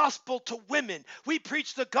preach the gospel to women. We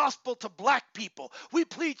preach the gospel to black people. We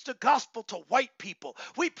preach the gospel to white people.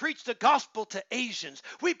 We preach the gospel to Asians.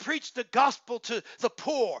 We preach the gospel to the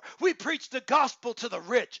poor. We preach the gospel to the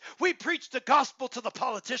rich. We preach the gospel to the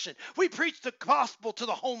politician. We preach the gospel to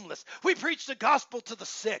the homeless. We preach the gospel to the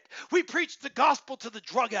sick. We preach the gospel to the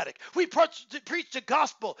drug addict. We preach the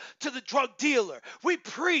gospel to the drug dealer. We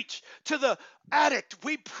preach to the addict.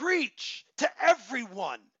 We preach to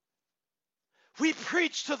everyone. We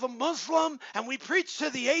preach to the Muslim, and we preach to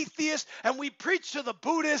the atheist, and we preach to the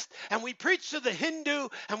Buddhist, and we preach to the Hindu,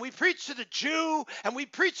 and we preach to the Jew, and we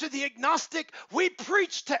preach to the agnostic. We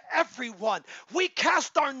preach to everyone. We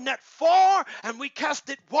cast our net far, and we cast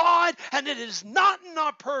it wide, and it is not in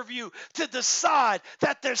our purview to decide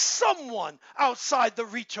that there's someone outside the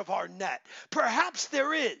reach of our net. Perhaps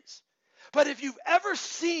there is. But if you've ever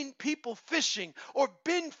seen people fishing or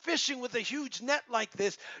been fishing with a huge net like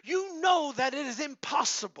this, you know that it is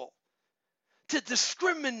impossible to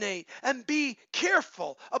discriminate and be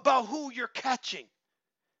careful about who you're catching.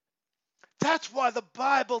 That's why the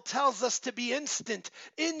Bible tells us to be instant,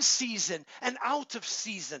 in season and out of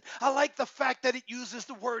season. I like the fact that it uses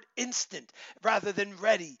the word instant rather than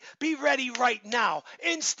ready. Be ready right now,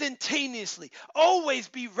 instantaneously. Always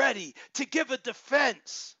be ready to give a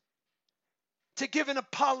defense, to give an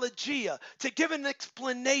apologia, to give an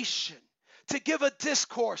explanation, to give a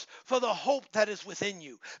discourse for the hope that is within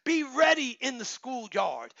you. Be ready in the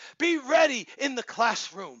schoolyard. Be ready in the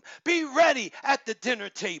classroom. Be ready at the dinner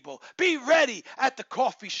table. Be ready at the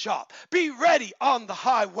coffee shop. Be ready on the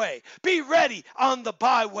highway. Be ready on the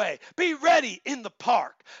byway. Be ready in the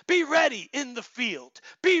park. Be ready in the field.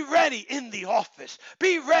 Be ready in the office.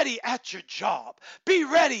 Be ready at your job. Be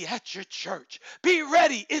ready at your church. Be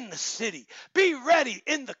ready in the city. Be ready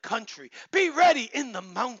in the country. Be ready in the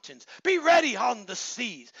mountains. Be ready on the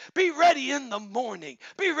seas. Be ready in the morning.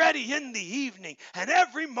 Be ready in the evening, and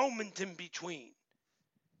every moment in between.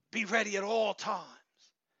 Be ready at all times.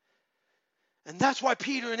 And that's why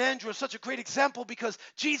Peter and Andrew are such a great example, because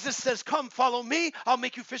Jesus says, "Come, follow me. I'll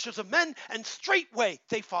make you fishers of men." And straightway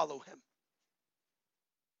they follow him.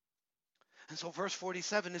 And so verse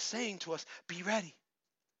 47 is saying to us, be ready.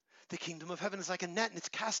 The kingdom of heaven is like a net, and it's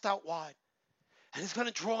cast out wide. And it's going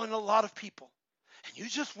to draw in a lot of people. And you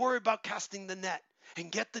just worry about casting the net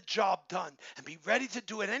and get the job done and be ready to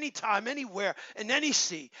do it anytime, anywhere, in any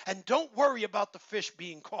sea. And don't worry about the fish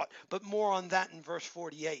being caught. But more on that in verse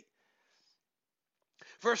 48.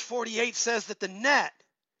 Verse 48 says that the net,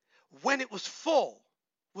 when it was full,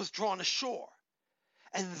 was drawn ashore.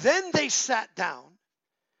 And then they sat down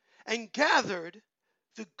and gathered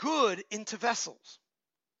the good into vessels,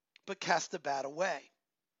 but cast the bad away.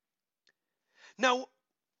 Now,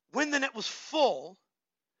 when the net was full,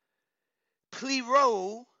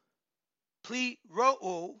 plero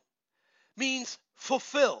means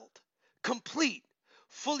fulfilled, complete,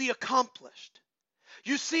 fully accomplished.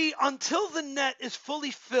 You see, until the net is fully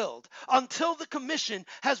filled, until the commission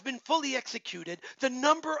has been fully executed, the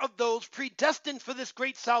number of those predestined for this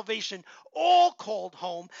great salvation, all called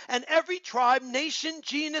home, and every tribe, nation,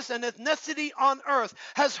 genus, and ethnicity on earth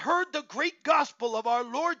has heard the great gospel of our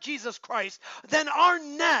Lord Jesus Christ, then our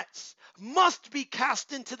nets must be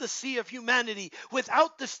cast into the sea of humanity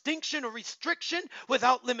without distinction or restriction,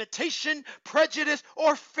 without limitation, prejudice,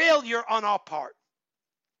 or failure on our part.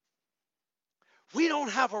 We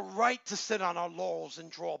don't have a right to sit on our laurels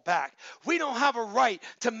and draw back. We don't have a right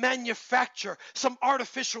to manufacture some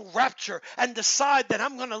artificial rapture and decide that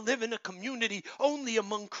I'm going to live in a community only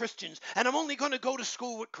among Christians, and I'm only going to go to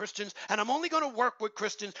school with Christians, and I'm only going to work with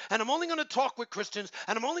Christians, and I'm only going to talk with Christians,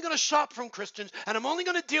 and I'm only going to shop from Christians, and I'm only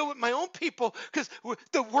going to deal with my own people because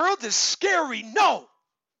the world is scary. No.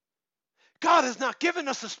 God has not given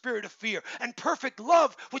us a spirit of fear, and perfect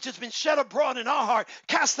love, which has been shed abroad in our heart,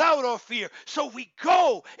 casts out our fear. So we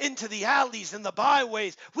go into the alleys and the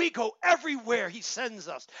byways. We go everywhere he sends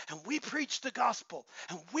us, and we preach the gospel.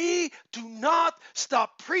 And we do not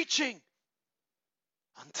stop preaching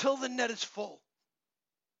until the net is full.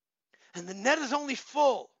 And the net is only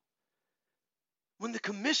full when the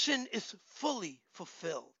commission is fully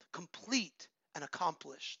fulfilled, complete, and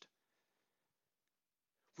accomplished.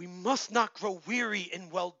 We must not grow weary in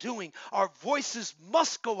well-doing. Our voices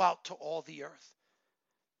must go out to all the earth.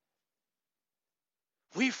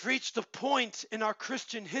 We've reached a point in our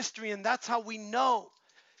Christian history, and that's how we know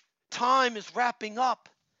time is wrapping up.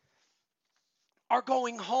 Our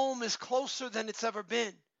going home is closer than it's ever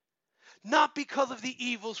been, not because of the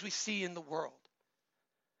evils we see in the world.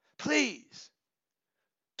 Please,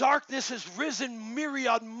 darkness has risen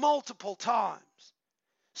myriad multiple times,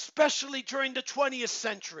 especially during the 20th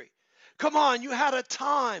century. Come on, you had a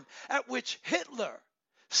time at which Hitler,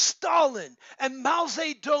 Stalin, and Mao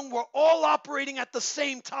Zedong were all operating at the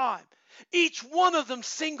same time. Each one of them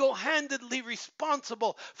single-handedly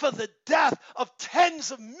responsible for the death of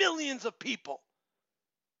tens of millions of people.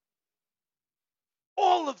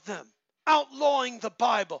 All of them outlawing the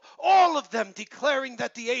Bible. All of them declaring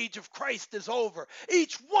that the age of Christ is over.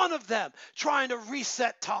 Each one of them trying to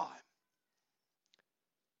reset time.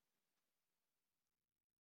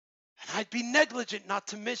 And I'd be negligent not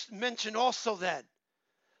to mention also then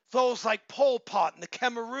those like Pol Pot and the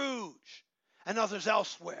Khmer Rouge and others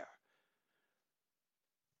elsewhere.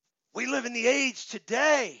 We live in the age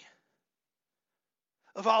today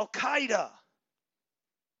of Al-Qaeda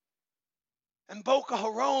and Boko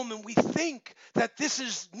Haram, and we think that this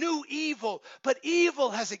is new evil, but evil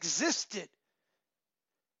has existed.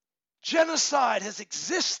 Genocide has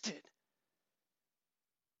existed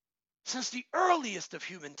since the earliest of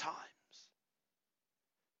human times.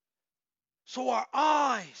 So our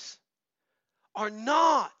eyes are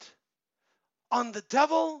not on the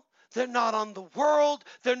devil. They're not on the world.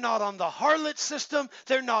 They're not on the harlot system.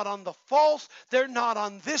 They're not on the false. They're not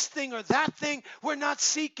on this thing or that thing. We're not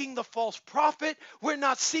seeking the false prophet. We're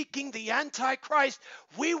not seeking the Antichrist.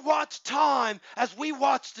 We watch time as we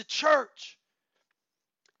watch the church.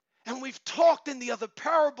 And we've talked in the other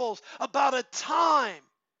parables about a time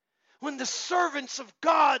when the servants of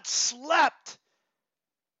God slept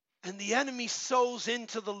and the enemy sows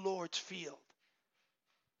into the Lord's field.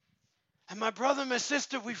 And my brother, my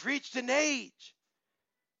sister, we've reached an age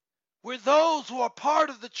where those who are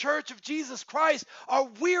part of the church of Jesus Christ are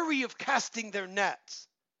weary of casting their nets.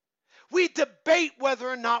 We debate whether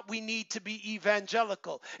or not we need to be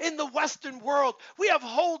evangelical. In the Western world, we have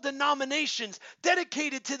whole denominations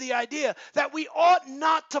dedicated to the idea that we ought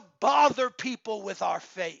not to bother people with our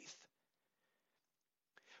faith.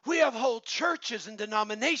 We have whole churches and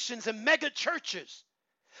denominations and mega churches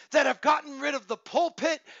that have gotten rid of the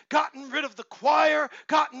pulpit, gotten rid of the choir,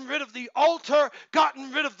 gotten rid of the altar,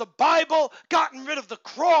 gotten rid of the Bible, gotten rid of the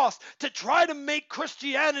cross to try to make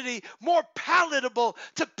Christianity more palatable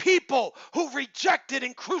to people who rejected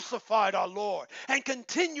and crucified our Lord and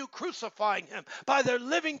continue crucifying him by their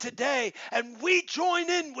living today. And we join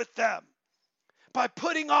in with them by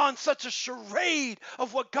putting on such a charade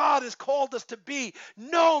of what God has called us to be.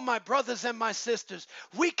 No, my brothers and my sisters,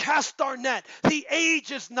 we cast our net. The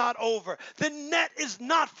age is not over. The net is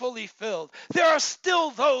not fully filled. There are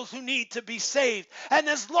still those who need to be saved. And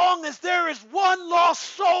as long as there is one lost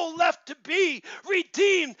soul left to be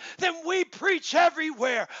redeemed, then we preach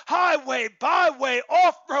everywhere. Highway, byway,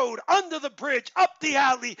 off-road, under the bridge, up the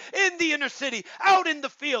alley, in the inner city, out in the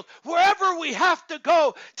field, wherever we have to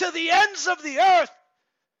go, to the ends of the earth,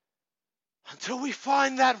 until we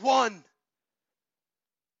find that one.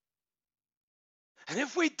 And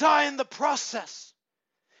if we die in the process,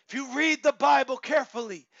 If you read the Bible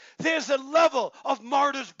carefully, there's a level of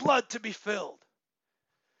martyr's blood to be filled.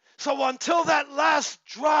 So until that last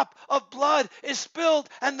drop of blood is spilled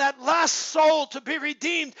and that last soul to be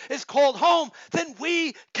redeemed is called home, then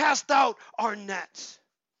we cast out our nets.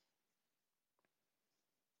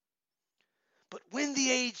 But when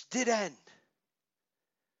the age did end,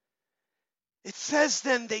 it says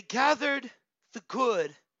then they gathered the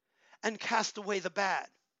good and cast away the bad.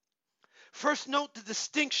 First, note the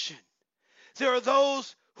distinction. There are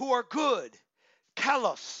those who are good,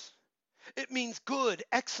 kalos. It means good,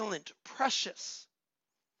 excellent, precious.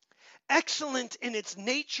 Excellent in its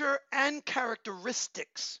nature and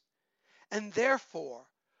characteristics, and therefore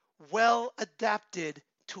well adapted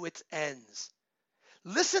to its ends.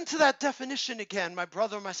 Listen to that definition again, my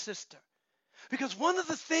brother, my sister. Because one of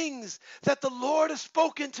the things that the Lord has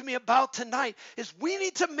spoken to me about tonight is we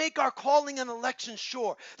need to make our calling and election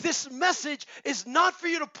sure. This message is not for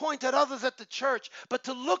you to point at others at the church, but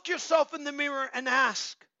to look yourself in the mirror and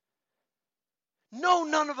ask. No,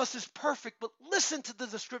 none of us is perfect, but listen to the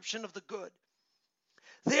description of the good.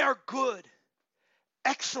 They are good,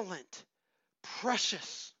 excellent,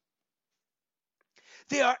 precious.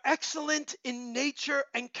 They are excellent in nature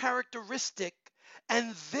and characteristic,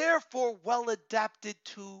 and therefore well adapted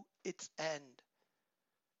to its end.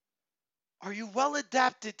 Are you well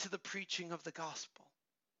adapted to the preaching of the gospel?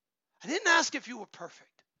 I didn't ask if you were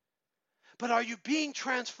perfect, but are you being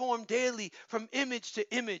transformed daily from image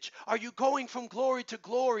to image? Are you going from glory to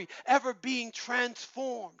glory, ever being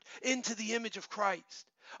transformed into the image of Christ?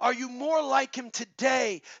 Are you more like him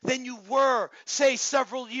today than you were, say,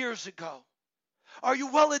 several years ago? Are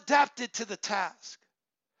you well adapted to the task?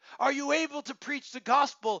 Are you able to preach the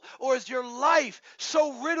gospel, or is your life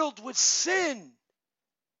so riddled with sin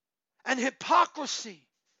and hypocrisy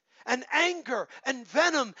and anger and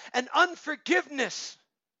venom and unforgiveness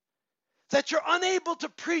that you're unable to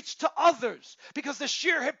preach to others because the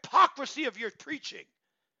sheer hypocrisy of your preaching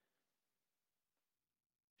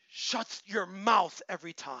shuts your mouth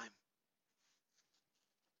every time?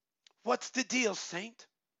 What's the deal, saint?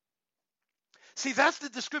 See, that's the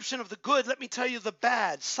description of the good. Let me tell you the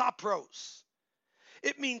bad, sapros.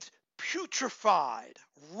 It means putrefied,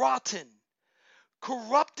 rotten,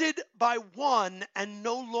 corrupted by one and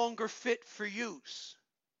no longer fit for use,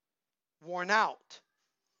 worn out,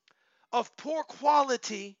 of poor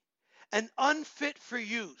quality and unfit for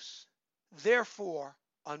use, therefore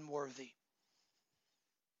unworthy.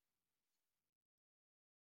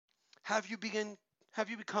 Have you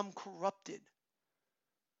become corrupted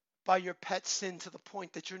by your pet sin to the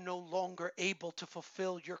point that you're no longer able to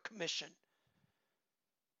fulfill your commission?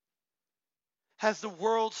 Has the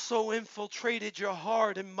world so infiltrated your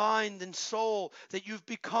heart and mind and soul that you've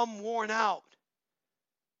become worn out,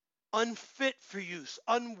 unfit for use,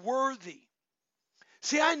 unworthy?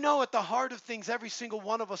 See, I know at the heart of things, every single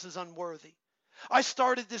one of us is unworthy. I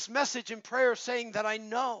started this message in prayer saying that I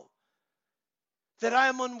know that I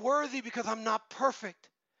am unworthy because I'm not perfect.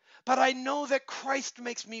 But I know that Christ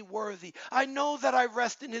makes me worthy. I know that I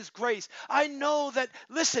rest in his grace. I know that,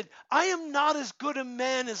 listen, I am not as good a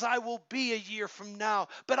man as I will be a year from now,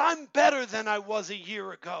 but I'm better than I was a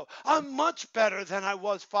year ago. I'm much better than I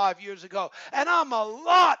was 5 years ago. And I'm a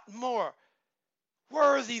lot more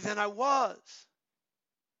worthy than I was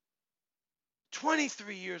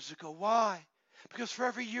 23 years ago. Why? Because for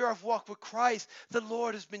every year I've walked with Christ, the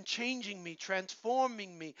Lord has been changing me,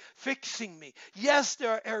 transforming me, fixing me. Yes,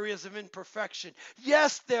 there are areas of imperfection.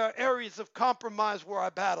 Yes, there are areas of compromise where I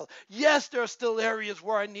battle. Yes, there are still areas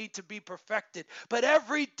where I need to be perfected. But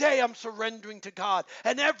every day I'm surrendering to God,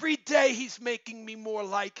 and every day he's making me more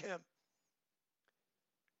like him.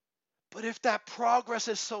 But if that progress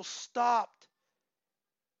is so stopped,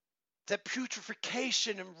 that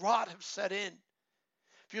putrefaction and rot have set in,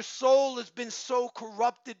 if your soul has been so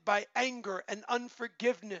corrupted by anger and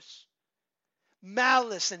unforgiveness,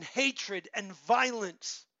 malice and hatred and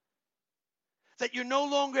violence, that you're no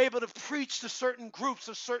longer able to preach to certain groups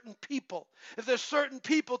or certain people, if there's certain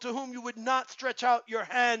people to whom you would not stretch out your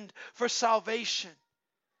hand for salvation,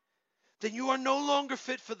 then you are no longer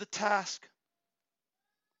fit for the task.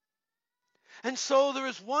 And so there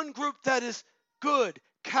is one group that is good,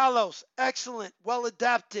 kalos, excellent, well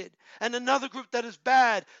adapted, and another group that is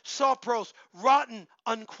bad, sapros, rotten,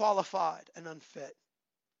 unqualified, and unfit.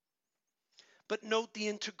 But note the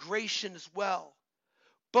integration as well.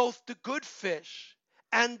 Both the good fish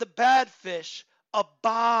and the bad fish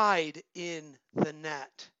abide in the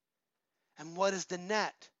net. And what is the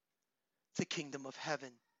net? The kingdom of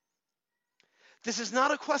heaven. This is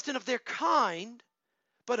not a question of their kind,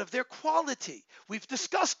 but of their quality. We've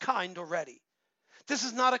discussed kind already. This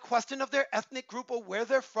is not a question of their ethnic group or where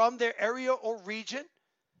they're from, their area or region,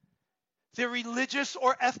 their religious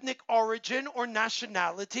or ethnic origin or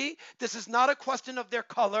nationality. This is not a question of their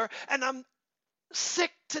color. And I'm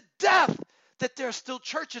sick to death that there are still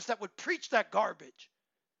churches that would preach that garbage,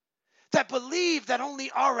 that believe that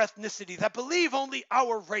only our ethnicity, that believe only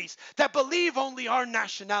our race, that believe only our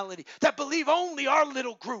nationality, that believe only our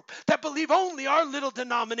little group, that believe only our little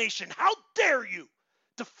denomination. How dare you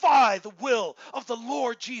defy the will of the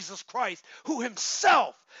Lord Jesus Christ, who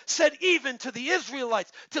himself said even to the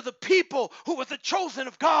Israelites, to the people who were the chosen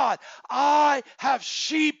of God, I have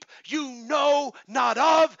sheep you know not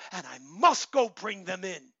of, and I must go bring them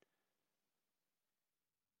in.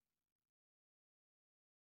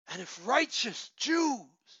 And if righteous Jews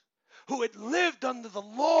who had lived under the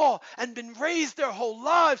law and been raised their whole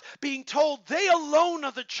lives, being told they alone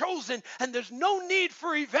are the chosen and there's no need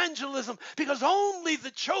for evangelism because only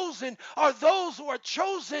the chosen are those who are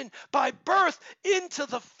chosen by birth into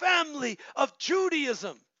the family of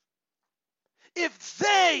Judaism. If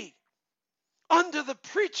they, under the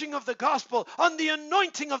preaching of the gospel, under the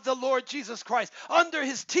anointing of the Lord Jesus Christ, under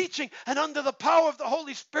his teaching and under the power of the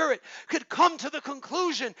Holy Spirit, could come to the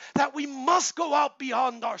conclusion that we must go out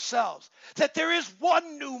beyond ourselves, that there is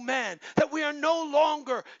one new man, that we are no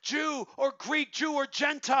longer Jew or Greek, Jew or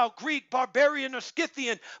Gentile, Greek, barbarian or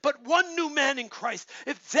Scythian, but one new man in Christ.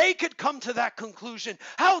 If they could come to that conclusion,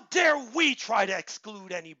 how dare we try to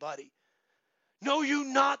exclude anybody? Know you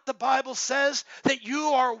not, the Bible says, that you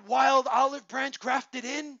are a wild olive branch grafted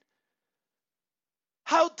in?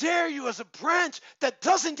 How dare you, as a branch that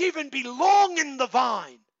doesn't even belong in the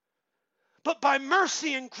vine, but by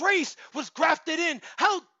mercy and grace was grafted in,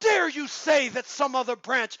 how dare you say that some other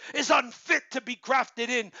branch is unfit to be grafted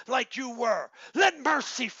in like you were? Let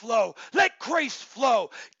mercy flow. Let grace flow.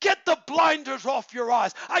 Get the blinders off your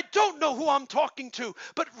eyes. I don't know who I'm talking to,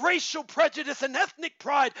 but racial prejudice and ethnic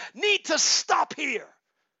pride need to stop here.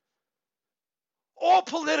 All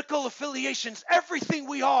political affiliations, everything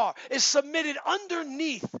we are, is submitted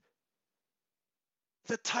underneath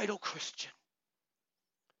the title Christian.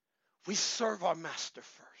 We serve our master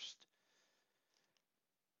first.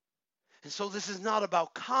 And so this is not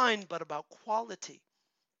about kind, but about quality.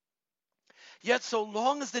 Yet so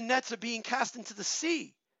long as the nets are being cast into the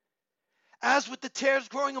sea, as with the tares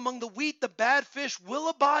growing among the wheat, the bad fish will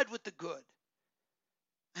abide with the good.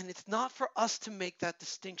 And it's not for us to make that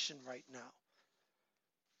distinction right now.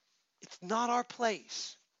 It's not our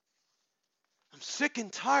place. I'm sick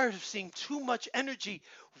and tired of seeing too much energy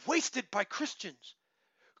wasted by Christians,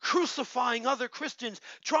 crucifying other Christians,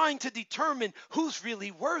 trying to determine who's really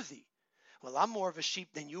worthy. Well, I'm more of a sheep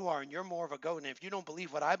than you are, and you're more of a goat. And if you don't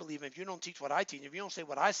believe what I believe, and if you don't teach what I teach, if you don't say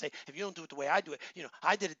what I say, if you don't do it the way I do it,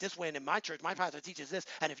 I did it this way, and in my church, my pastor teaches this.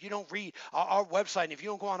 And if you don't read our website, and if you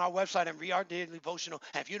don't go on our website and read our daily devotional,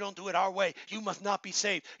 and if you don't do it our way, you must not be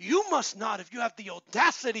saved. You must not, if you have the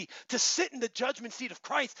audacity to sit in the judgment seat of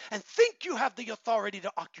Christ and think you have the authority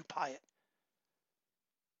to occupy it.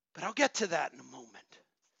 But I'll get to that in a moment.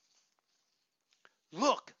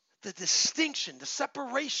 Look, the distinction, the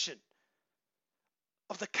separation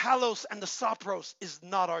of the kalos and the sapros is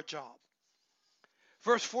not our job.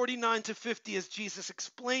 Verse 49 to 50, as Jesus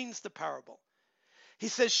explains the parable, he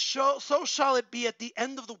says, so shall it be at the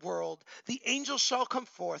end of the world. The angels shall come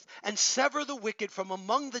forth and sever the wicked from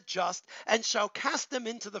among the just and shall cast them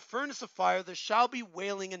into the furnace of fire. There shall be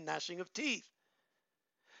wailing and gnashing of teeth.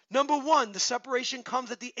 Number one, the separation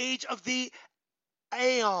comes at the age of the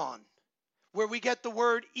aeon, where we get the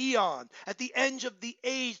word eon, at the end of the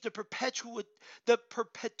age, the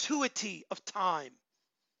perpetuity of time.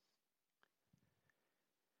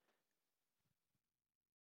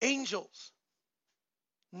 Angels,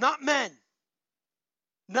 not men,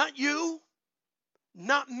 not you,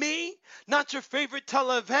 not me, not your favorite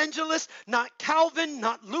televangelist, not Calvin,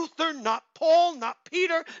 not Luther, not Paul, not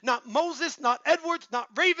Peter, not Moses, not Edwards, not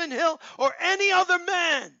Ravenhill, or any other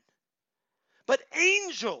man, but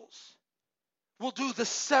angels will do the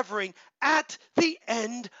severing at the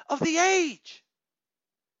end of the age,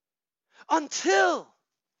 until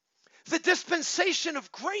the dispensation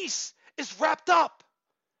of grace is wrapped up,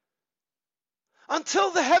 until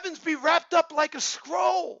the heavens be wrapped up like a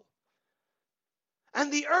scroll,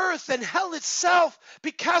 and the earth and hell itself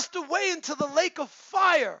be cast away into the lake of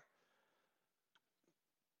fire.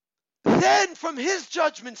 Then from his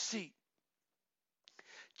judgment seat,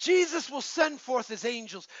 Jesus will send forth his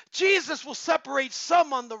angels. Jesus will separate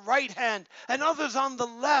some on the right hand and others on the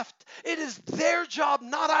left. It is their job,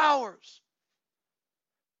 not ours.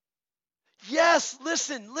 Yes,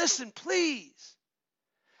 listen, please.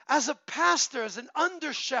 As a pastor, as an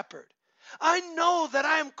under shepherd, I know that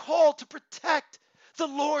I am called to protect the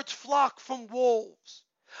Lord's flock from wolves.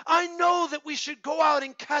 I know that we should go out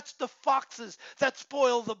and catch the foxes that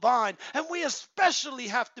spoil the vine. And we especially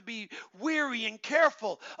have to be wary and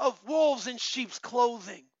careful of wolves in sheep's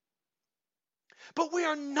clothing. But we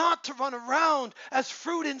are not to run around as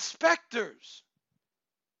fruit inspectors.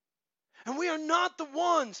 And we are not the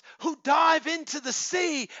ones who dive into the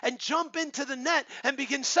sea and jump into the net and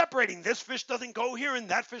begin separating. This fish doesn't go here and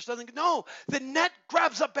that fish doesn't. No, the net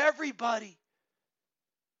grabs up everybody.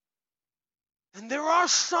 And there are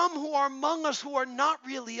some who are among us who are not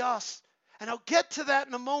really us. And I'll get to that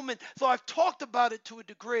in a moment, though I've talked about it to a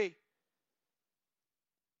degree.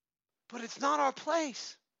 But it's not our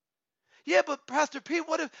place. Yeah, but Pastor Pete,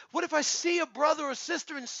 what if I see a brother or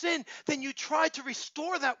sister in sin, then you try to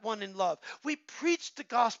restore that one in love. We preach the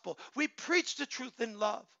gospel. We preach the truth in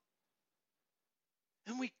love.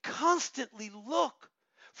 And we constantly look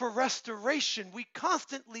for restoration. We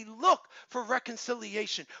constantly look for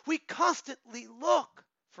reconciliation. We constantly look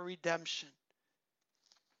for redemption.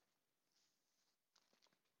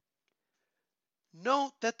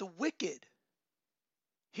 Note that the wicked,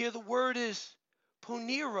 here the word is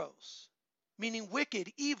poneros, meaning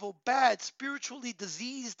wicked, evil, bad, spiritually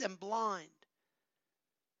diseased, and blind.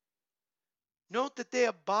 Note that they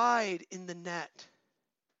abide in the net,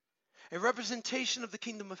 a representation of the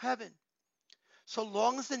kingdom of heaven, so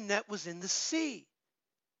long as the net was in the sea.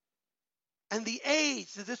 And the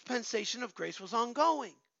age, the dispensation of grace was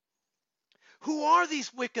ongoing. Who are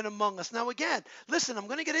these wicked among us? Now again, listen, I'm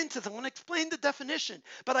going to get into this. I'm going to explain the definition.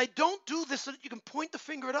 But I don't do this so that you can point the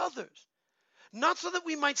finger at others. Not so that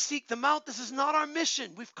we might seek them out. This is not our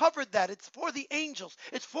mission. We've covered that. It's for the angels.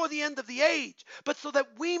 It's for the end of the age. But so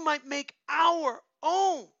that we might make our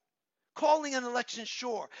own calling and election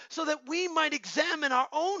sure. So that we might examine our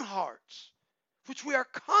own hearts, which we are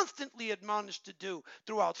constantly admonished to do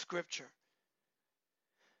throughout Scripture.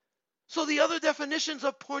 So the other definitions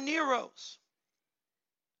of porneros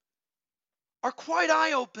are quite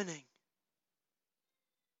eye-opening.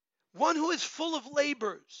 One who is full of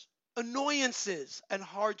labors, annoyances, and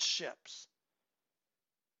hardships.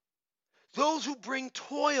 Those who bring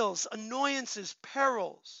toils, annoyances,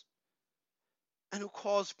 perils, and who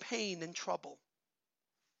cause pain and trouble.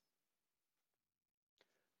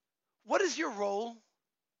 What is your role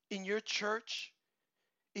in your church,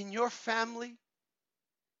 in your family,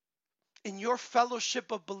 in your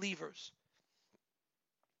fellowship of believers?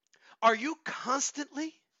 Are you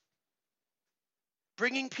constantly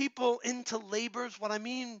bringing people into labors? What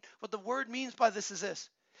the word means by this is this.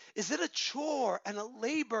 Is it a chore and a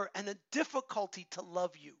labor and a difficulty to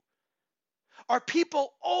love you? Are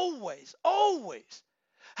people always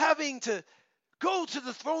having to go to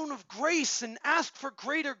the throne of grace and ask for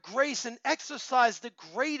greater grace and exercise the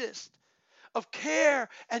greatest of care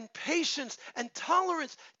and patience and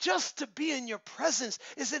tolerance just to be in your presence?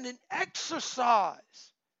 Is it an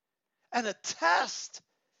exercise and a test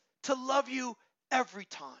to love you every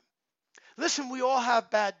time? Listen, we all have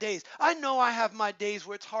bad days. I know I have my days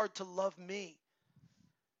where it's hard to love me.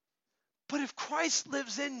 But if Christ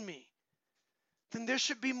lives in me, then there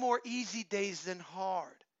should be more easy days than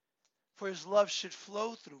hard, for his love should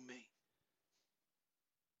flow through me.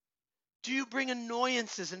 Do you bring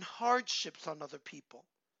annoyances and hardships on other people?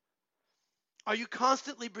 Are you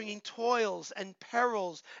constantly bringing toils and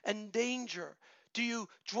perils and danger? Do you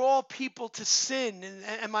draw people to sin? And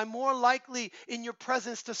am I more likely in your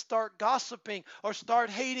presence to start gossiping or start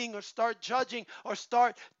hating or start judging or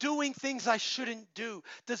start doing things I shouldn't do?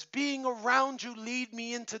 Does being around you lead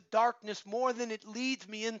me into darkness more than it leads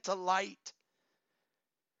me into light?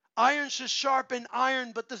 Iron should sharpen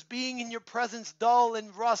iron, but does being in your presence dull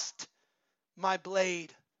and rust my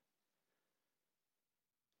blade?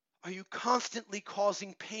 Are you constantly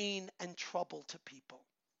causing pain and trouble to people?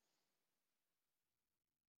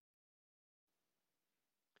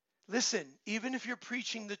 Listen, even if you're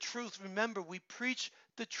preaching the truth, remember, we preach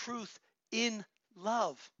the truth in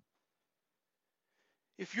love.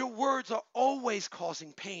 If your words are always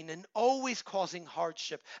causing pain and always causing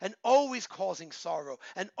hardship and always causing sorrow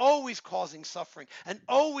and always causing suffering and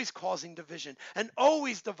always causing division and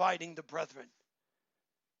always dividing the brethren,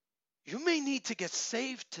 you may need to get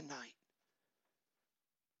saved tonight.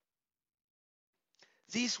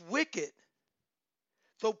 These wicked,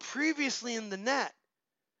 though previously in the net,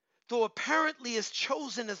 though apparently as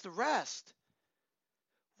chosen as the rest,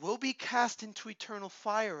 will be cast into eternal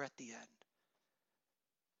fire at the end.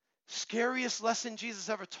 Scariest lesson Jesus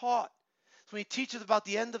ever taught. So when he teaches about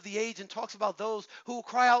the end of the age and talks about those who will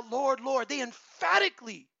cry out, Lord, Lord, they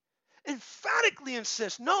emphatically emphatically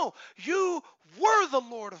insist, no, you were the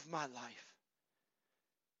Lord of my life.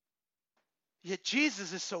 Yet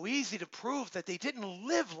Jesus is so easy to prove that they didn't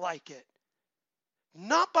live like it.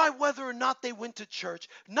 Not by whether or not they went to church,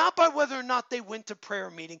 not by whether or not they went to prayer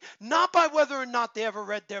meeting, not by whether or not they ever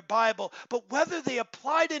read their Bible, but whether they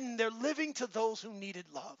applied it in their living to those who needed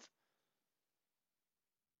love.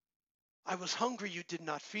 I was hungry, you did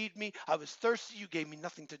not feed me. I was thirsty, you gave me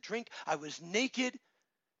nothing to drink. I was naked,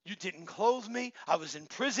 you didn't clothe me. I was in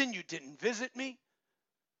prison, you didn't visit me.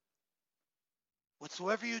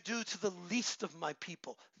 Whatsoever you do to the least of my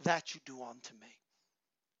people, that you do unto me.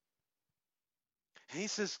 And he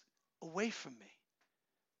says, away from me,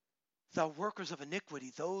 thou workers of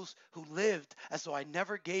iniquity, those who lived as though I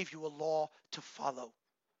never gave you a law to follow.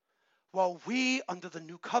 While we, under the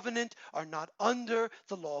new covenant, are not under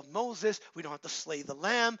the law of Moses, we don't have to slay the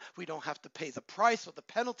lamb, we don't have to pay the price or the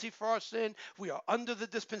penalty for our sin, we are under the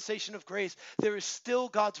dispensation of grace. There is still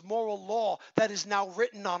God's moral law that is now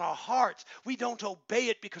written on our hearts. We don't obey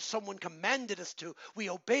it because someone commanded us to. We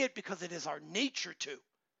obey it because it is our nature to.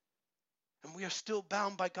 And we are still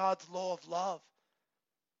bound by God's law of love,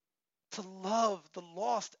 to love the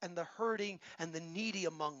lost and the hurting and the needy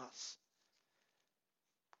among us.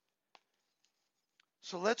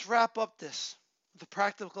 So let's wrap up this, the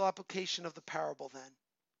practical application of the parable then.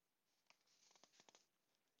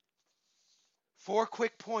 4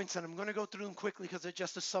 quick points, and I'm going to go through them quickly because they're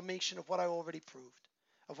just a summation of what I already proved,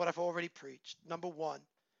 of what I've already preached. Number 1,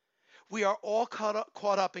 we are all caught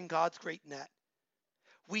up in God's great net.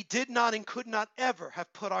 We did not and could not ever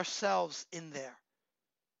have put ourselves in there.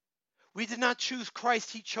 We did not choose Christ,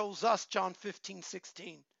 he chose us, John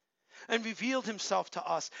 15:16, and revealed himself to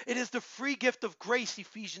us. It is the free gift of grace,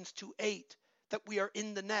 Ephesians 2:8, that we are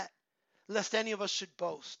in the net, lest any of us should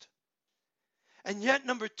boast. And yet,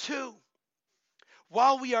 number 2,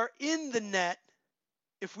 while we are in the net,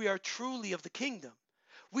 if we are truly of the kingdom,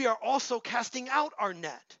 we are also casting out our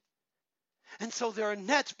net. And so there are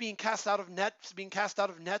nets being cast out of nets, being cast out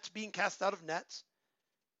of nets, being cast out of nets.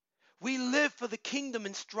 We live for the kingdom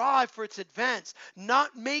and strive for its advance,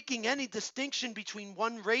 not making any distinction between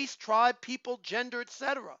one race, tribe, people, gender,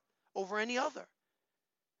 etc. over any other.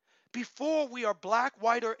 Before we are black,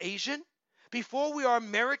 white, or Asian, before we are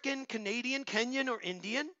American, Canadian, Kenyan, or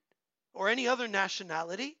Indian, or any other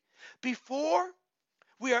nationality, before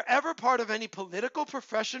we are ever part of any political,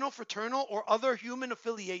 professional, fraternal, or other human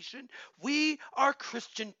affiliation, we are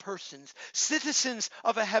Christian persons, citizens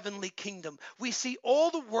of a heavenly kingdom. We see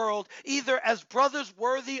all the world either as brothers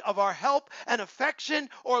worthy of our help and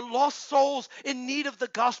affection or lost souls in need of the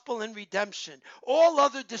gospel and redemption. All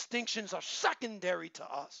other distinctions are secondary to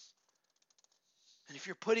us. And if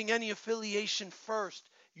you're putting any affiliation first,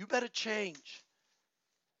 you better change.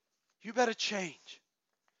 You better change.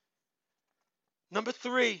 Number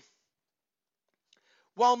 3,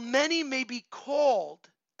 while many may be called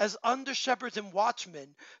as under-shepherds and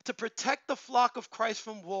watchmen to protect the flock of Christ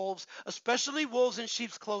from wolves, especially wolves in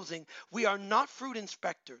sheep's clothing, we are not fruit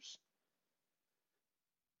inspectors.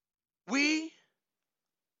 We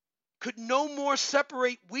could no more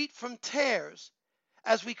separate wheat from tares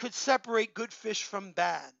as we could separate good fish from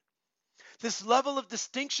bad. This level of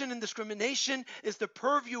distinction and discrimination is the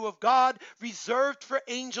purview of God, reserved for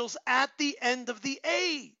angels at the end of the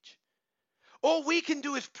age. All we can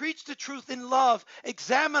do is preach the truth in love,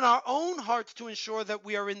 examine our own hearts to ensure that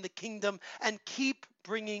we are in the kingdom, and keep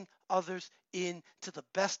bringing others in to the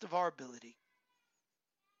best of our ability.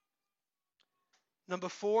 Number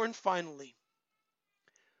 4, and finally,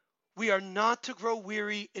 we are not to grow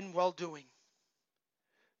weary in well-doing,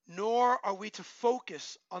 nor are we to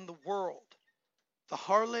focus on the world, the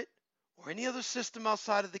harlot, or any other system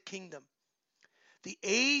outside of the kingdom. The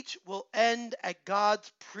age will end at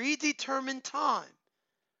God's predetermined time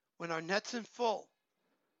when our net's in full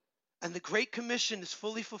and the Great Commission is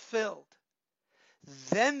fully fulfilled.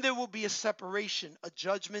 Then there will be a separation, a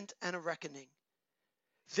judgment, and a reckoning.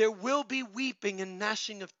 There will be weeping and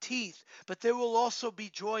gnashing of teeth, but there will also be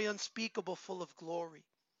joy unspeakable, full of glory.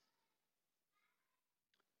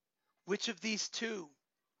 Which of these two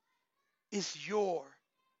is your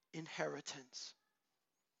inheritance?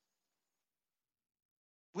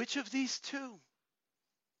 Which of these two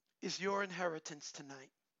is your inheritance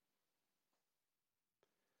tonight?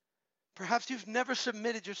 Perhaps you've never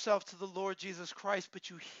submitted yourself to the Lord Jesus Christ, but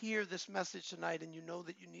you hear this message tonight and you know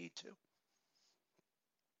that you need to.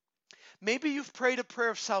 Maybe you've prayed a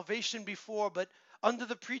prayer of salvation before, but under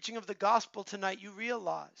the preaching of the gospel tonight, you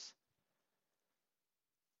realize,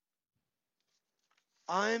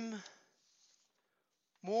 I'm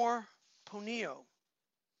more ponio.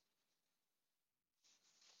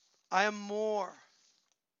 I am more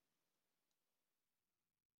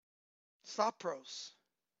sapros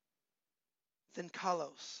than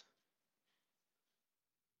kalos.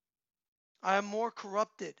 I am more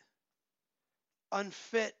corrupted,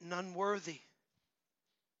 unfit, and unworthy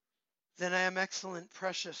than I am excellent,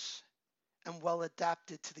 precious, and well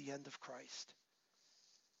adapted to the end of Christ.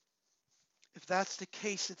 If that's the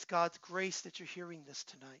case, it's God's grace that you're hearing this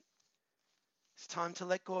tonight. It's time to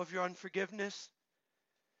let go of your unforgiveness.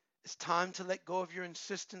 It's time to let go of your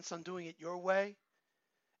insistence on doing it your way.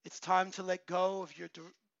 It's time to let go of your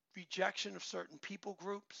rejection of certain people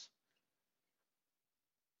groups.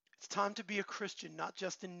 It's time to be a Christian, not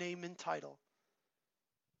just in name and title,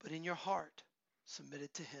 but in your heart,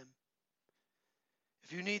 submitted to Him.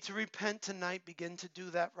 If you need to repent tonight, begin to do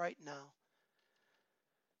that right now.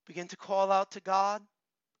 Begin to call out to God.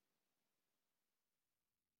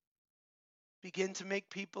 Begin to make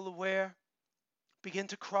people aware. Begin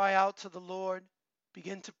to cry out to the Lord.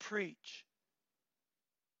 Begin to preach.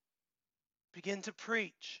 Begin to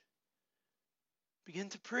preach. Begin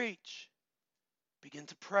to preach. Begin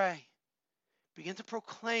to pray. Begin to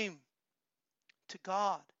proclaim to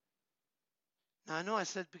God. Now I know I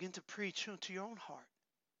said begin to preach to your own heart.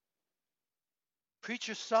 Preach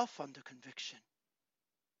yourself under conviction.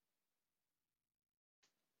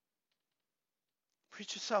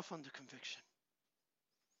 Preach yourself under conviction.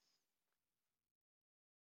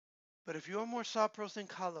 But if you're more sapros than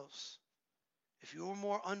kalos, if you are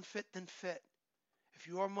more unfit than fit, if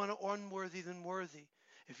you are more unworthy than worthy,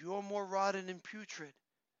 if you are more rotten and putrid,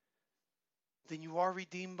 then you are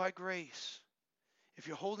redeemed by grace. If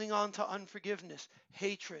you're holding on to unforgiveness,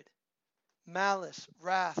 hatred, malice,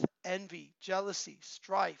 wrath, envy, jealousy,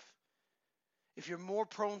 strife, if you're more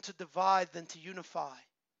prone to divide than to unify,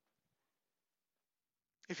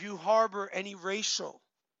 if you harbor any racial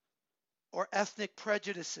or ethnic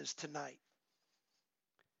prejudices tonight,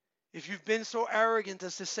 if you've been so arrogant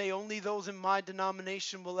as to say only those in my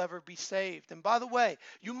denomination will ever be saved. And by the way,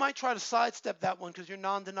 you might try to sidestep that one because you're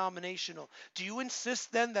non-denominational. Do you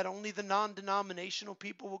insist then that only the non-denominational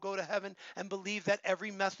people will go to heaven and believe that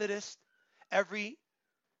every Methodist, every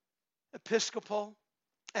Episcopal,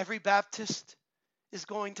 every Baptist is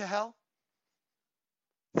going to hell?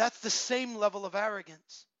 That's the same level of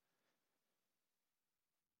arrogance.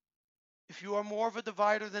 If you are more of a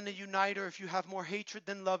divider than a uniter, if you have more hatred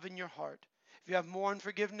than love in your heart, if you have more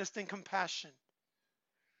unforgiveness than compassion,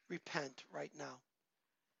 repent right now.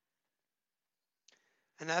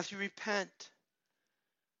 And as you repent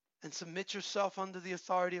and submit yourself under the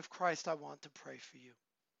authority of Christ, I want to pray for you.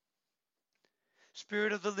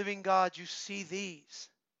 Spirit of the living God, you see these,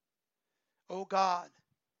 O God,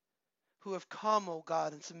 who have come, O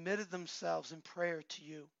God, and submitted themselves in prayer to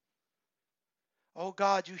you. Oh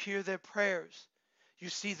God, you hear their prayers. You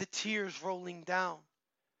see the tears rolling down.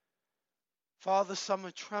 Father, some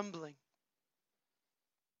are trembling.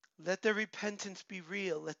 Let their repentance be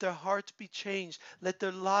real. Let their hearts be changed. Let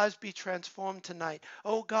their lives be transformed tonight.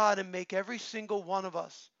 Oh God, and make every single one of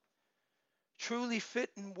us truly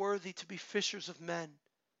fit and worthy to be fishers of men.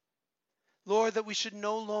 Lord, that we should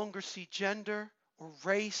no longer see gender or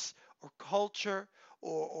race or culture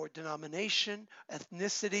or denomination,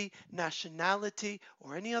 ethnicity, nationality,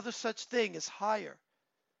 or any other such thing as higher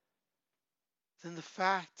than the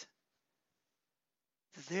fact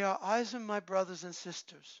that they are eyes of my brothers and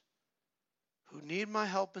sisters who need my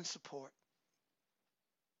help and support,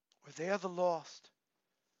 or they are the lost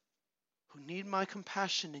who need my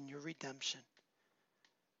compassion in your redemption.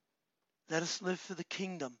 Let us live for the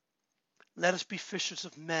kingdom. Let us be fishers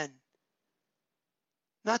of men,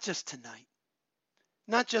 not just tonight.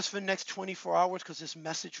 Not just for the next 24 hours because this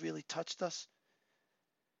message really touched us.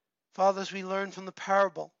 Father, as we learn from the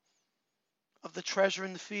parable of the treasure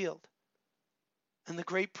in the field and the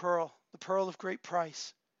great pearl, the pearl of great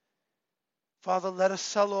price. Father, let us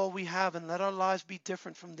sell all we have and let our lives be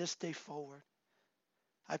different from this day forward.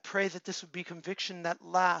 I pray that this would be conviction that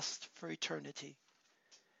lasts for eternity.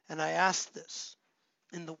 And I ask this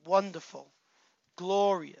in the wonderful,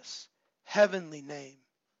 glorious, heavenly name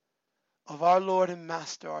of our Lord and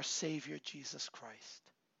Master, our Savior, Jesus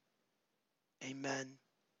Christ. Amen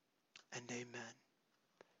and amen.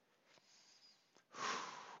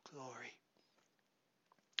 Glory.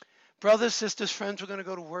 Brothers, sisters, friends, we're going to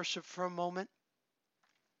go to worship for a moment.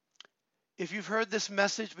 If you've heard this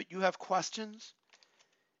message but you have questions,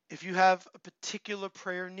 if you have a particular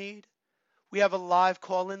prayer need, we have a live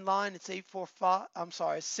call-in line. It's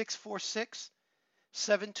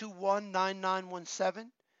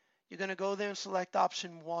 646-721-9917. You're going to go there and select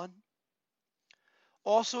option 1.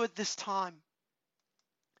 Also at this time,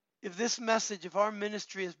 if this message, if our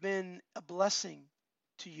ministry has been a blessing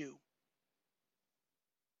to you,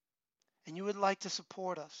 and you would like to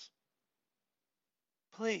support us,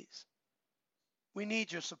 please, we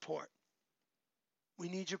need your support. We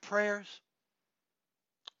need your prayers.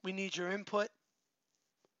 We need your input.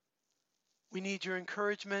 We need your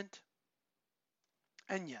encouragement.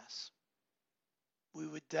 And yes, we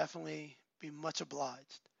would definitely be much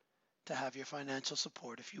obliged to have your financial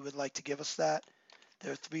support. If you would like to give us that,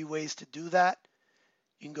 there are 3 ways to do that.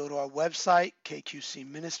 You can go to our website,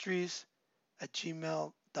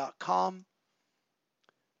 kqcministries@gmail.com.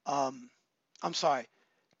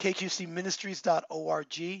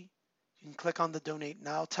 kqcministries.org. You can click on the Donate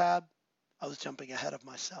Now tab. I was jumping ahead of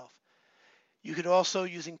myself. You could also,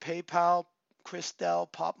 using PayPal, Christel,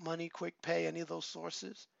 Pop Money, QuickPay, any of those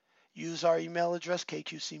sources, use our email address,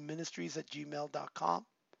 kqcministries@gmail.com.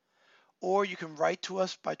 Or you can write to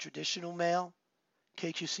us by traditional mail,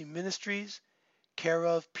 KQC Ministries, care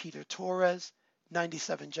of Peter Torres,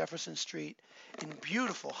 97 Jefferson Street, in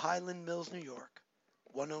beautiful Highland Mills, New York,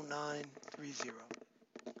 10930.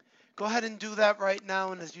 Go ahead and do that right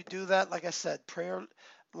now. And as you do that, like I said, prayer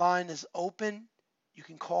line is open. You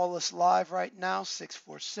can call us live right now,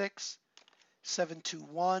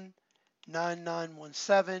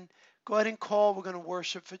 646-721-9917. Go ahead and call. We're going to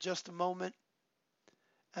worship for just a moment.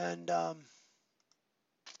 And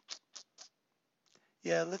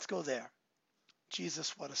yeah, let's go there.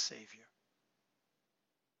 Jesus, what a Savior.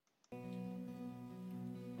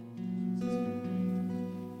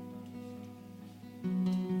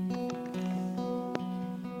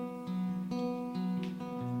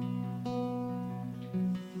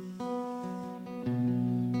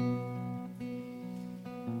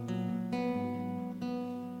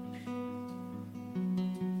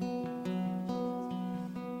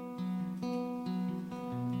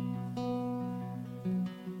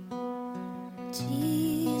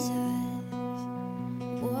 Jesus,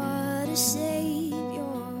 what a Savior,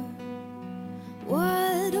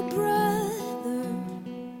 what a brother,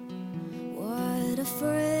 what a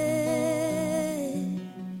friend,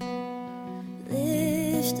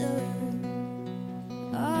 lifter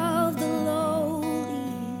of the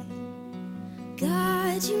lowly,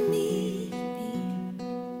 God, you meet me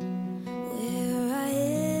where I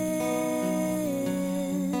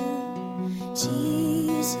am,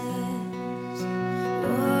 Jesus.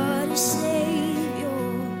 What a Savior,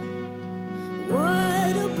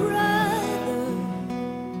 what a brother,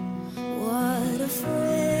 what a friend,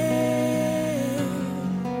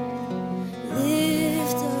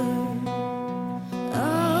 lifter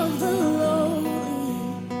of the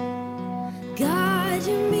lowly, God,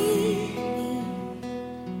 you meet me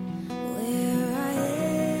where I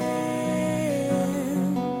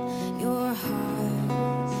am. Your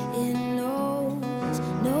heart, it knows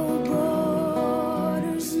no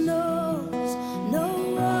borders, knows no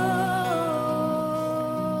wall.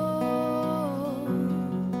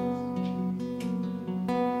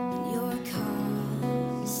 You're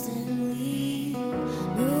constantly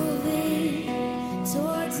moving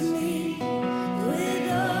towards me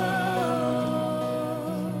with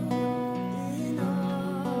all in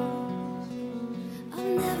all. I've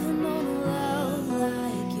never known a love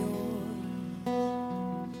like yours.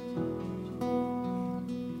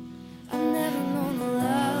 I've never known a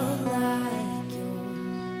love like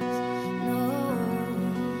yours. No,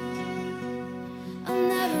 I've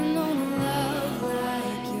never known a love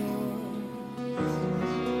like yours.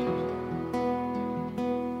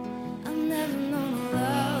 I've never known a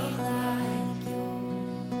love like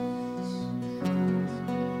yours.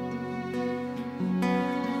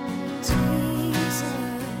 Jesus,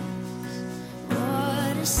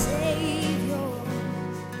 what a Savior,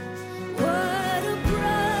 what a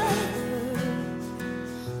brother,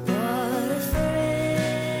 what a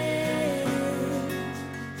friend,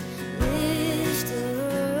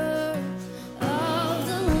 lifter of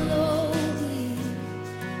the lowly,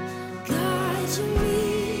 God, you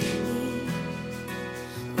meet me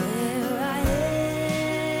where I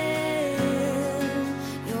am.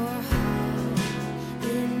 Your heart,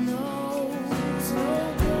 it knows no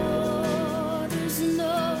borders,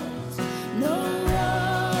 knows no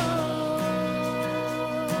wall.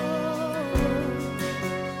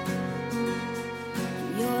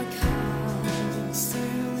 You're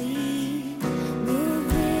constantly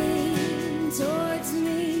moving towards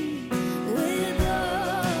me with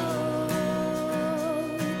all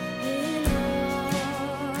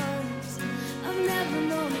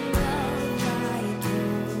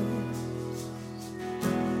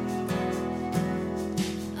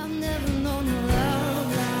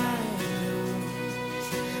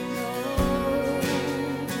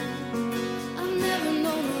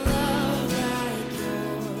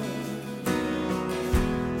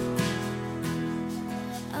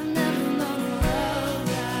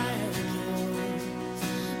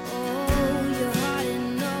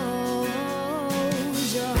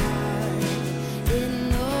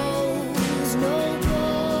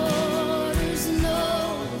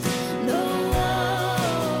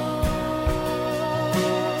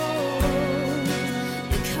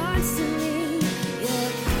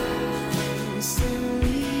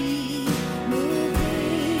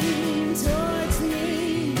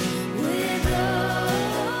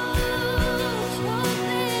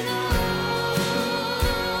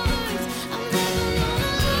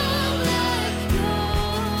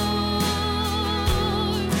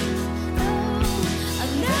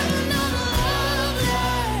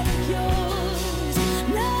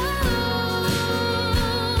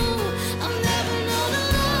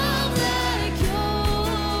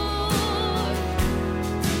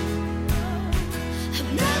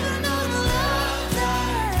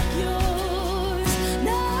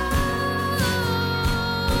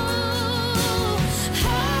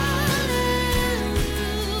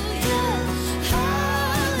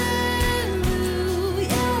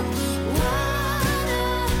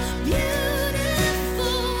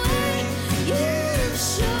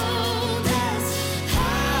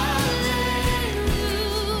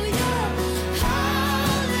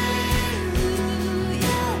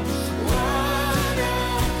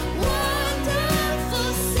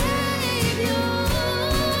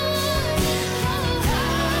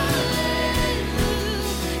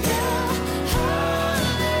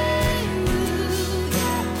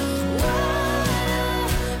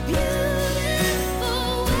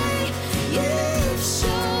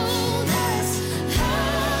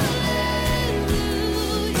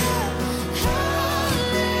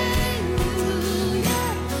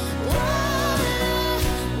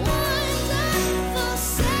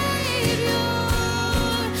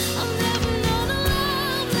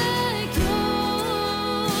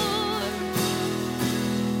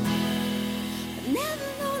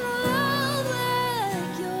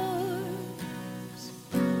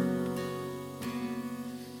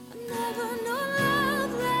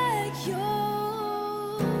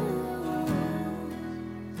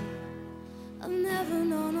never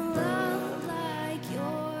known a love like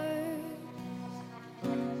yours.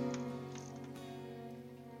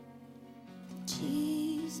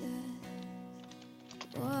 Jesus,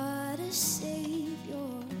 what a Savior,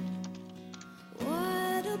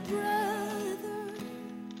 what a brother,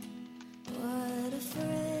 what a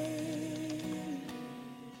friend,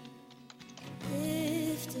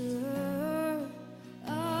 lifter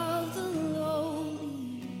of the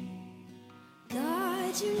lowly.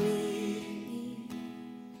 God, you meet me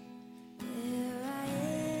where I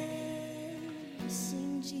am.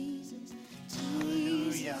 Sing Jesus, Jesus.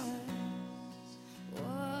 Hallelujah.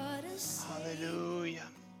 What a Savior, Hallelujah.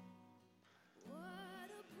 what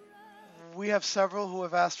a brother. We have several who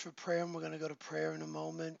have asked for prayer, and we're going to go to prayer in a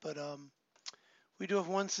moment. But we do have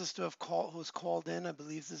one sister who's called in. I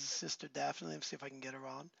believe this is Sister Daphne. Let me see if I can get her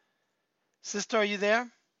on. Sister, are you there?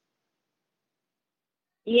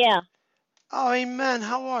 Yeah. Oh, amen.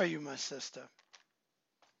 How are you, my sister?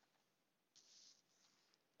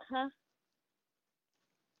 Huh?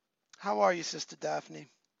 How are you, Sister Daphne?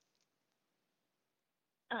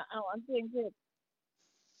 Oh, I'm doing good.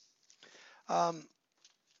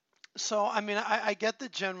 So, I mean, I get the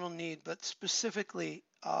general need, but specifically,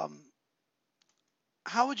 how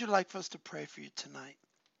would you like for us to pray for you tonight?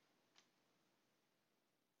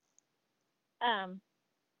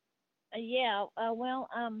 Yeah. Well,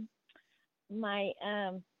 my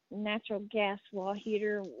natural gas wall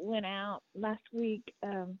heater went out last week,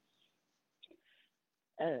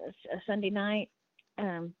 Sunday night.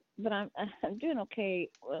 But I'm doing okay.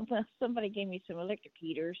 Well, somebody gave me some electric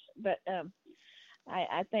heaters, but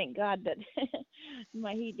I thank God that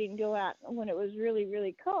my heat didn't go out when it was really,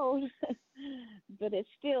 really cold. But it's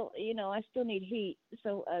still, I still need heat.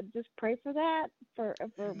 So just pray for that, for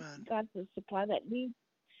Amen. God to supply that need.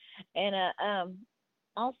 And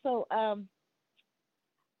also,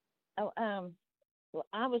 well,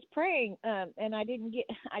 I was praying, and I didn't get.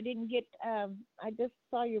 I just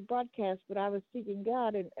saw your broadcast, but I was seeking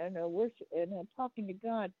God and worship and talking to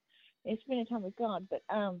God and spending time with God. But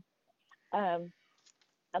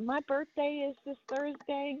my birthday is this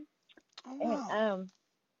Thursday, Oh, and wow.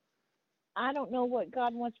 I don't know what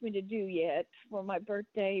God wants me to do yet for my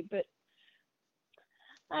birthday, but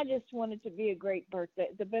I just want it to be a great birthday,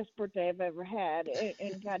 the best birthday I've ever had,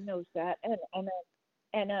 and God knows that.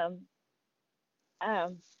 And um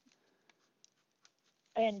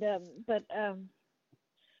but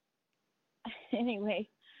anyway,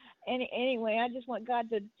 anyway, I just want God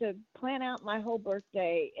to plan out my whole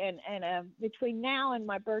birthday, and between now and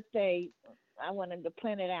my birthday, I want Him to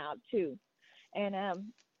plan it out too, and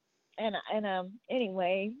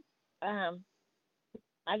anyway, um,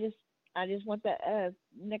 I just want that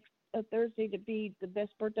next Thursday to be the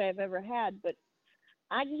best birthday I've ever had, but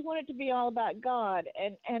I just want it to be all about God,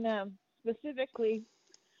 and specifically,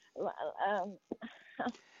 um,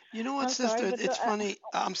 You know what, I'm sorry, sister? but It's funny.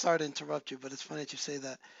 I'm sorry to interrupt you, but it's funny that you say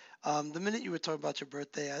that. The minute you were talking about your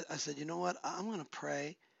birthday, I said, you know what? I'm going to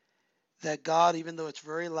pray that God, even though it's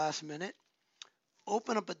very last minute,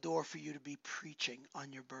 open up a door for you to be preaching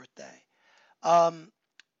on your birthday. Um,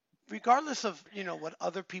 Regardless of, what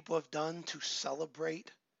other people have done to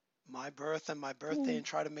celebrate my birth and my birthday and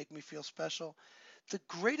try to make me feel special, the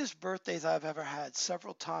greatest birthdays I've ever had,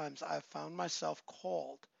 several times I've found myself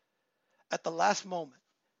called at the last moment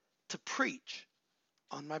to preach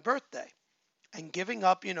on my birthday and giving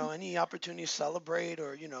up, any opportunity to celebrate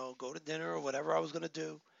or, go to dinner or whatever I was going to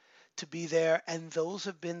do to be there. And those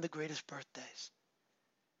have been the greatest birthdays.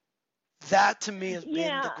 That to me has been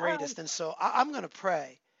yeah, the greatest. And so I'm going to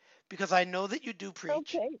pray because I know that you do preach.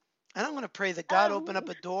 okay, And I'm going to pray that God open up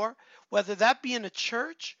a door, whether that be in a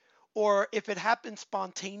church or if it happens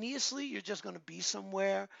spontaneously, you're just going to be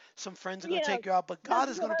somewhere, some friends are going to yeah, take you out, but that's God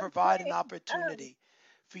is what going to I'm provide an praying. opportunity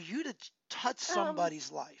for you to touch Um,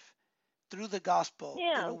 somebody's life through the gospel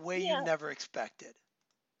in a yeah, way you yeah, never expected.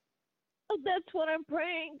 that's what I'm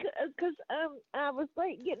praying, because I was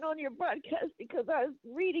late getting on your broadcast because I was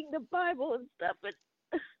reading the Bible and stuff, and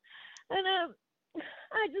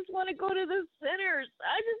I just want to go to the sinners.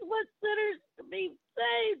 I just want sinners to be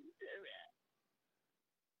saved.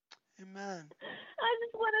 Amen. I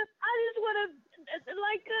just want to,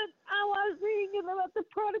 like, I was reading about the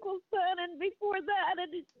prodigal son, and before that,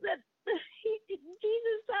 and it said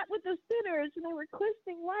Jesus sat with the sinners, and they were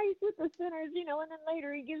questioning why he's with the sinners, and then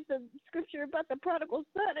later he gives the scripture about the prodigal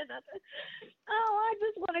son, and I said, oh, I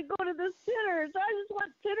just want to go to the sinners. I just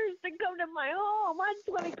want sinners to come to my home. I just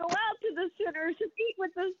want to go out to the sinners and eat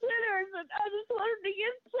with the sinners, and I just want them to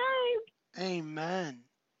get saved. Amen.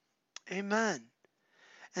 Amen.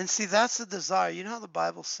 And see, that's the desire. You know how the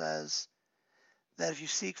Bible says that if you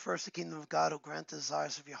seek first the kingdom of God, he'll grant the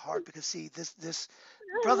desires of your heart. Because see, this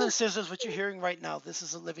brothers and sisters, what you're hearing right now, this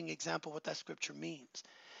is a living example of what that scripture means.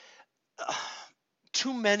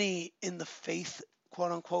 Too many in the faith,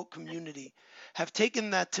 quote unquote, community have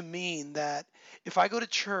taken that to mean that if I go to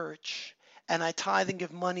church and I tithe and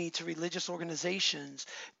give money to religious organizations,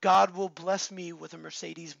 God will bless me with a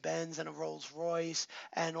Mercedes Benz and a Rolls Royce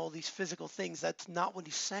and all these physical things. That's not what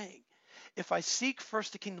he's saying. If I seek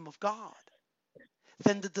first the kingdom of God,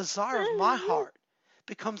 then the desire of my heart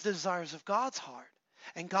becomes the desires of God's heart.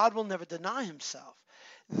 And God will never deny himself.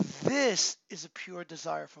 This is a pure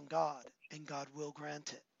desire from God, and God will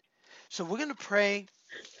grant it. So we're going to pray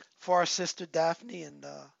for our sister Daphne, and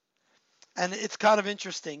it's kind of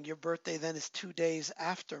interesting. Your birthday then is 2 days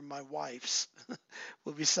after my wife's.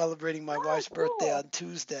 We'll be celebrating my wife's birthday on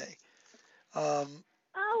Tuesday.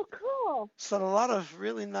 Oh, cool. So a lot of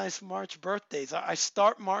really nice March birthdays. I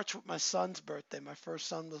start March with my son's birthday. My first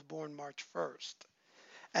son was born March 1st.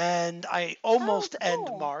 And I almost end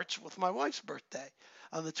March with my wife's birthday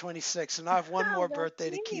on the 26th. And I have one more birthday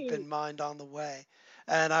to keep in mind on the way.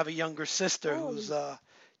 And I have a younger sister who's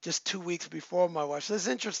just 2 weeks before my wife. So there's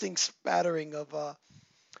an interesting spattering of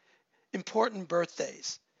important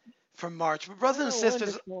birthdays from March. But brothers and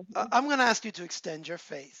sisters, I'm going to ask you to extend your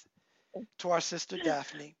faith to our sister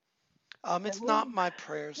Daphne. It's not my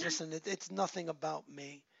prayers. Listen, it's nothing about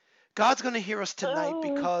me. God's going to hear us tonight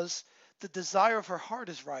because the desire of her heart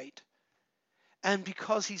is right. And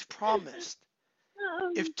because he's promised,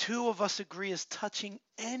 if two of us agree as touching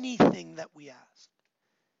anything that we ask,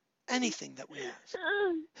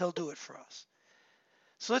 he'll do it for us.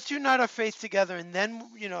 So let's unite our faith together. And then,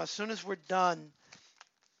 as soon as we're done,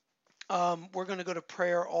 we're going to go to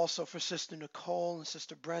prayer also for Sister Nicole and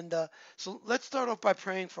Sister Brenda. So let's start off by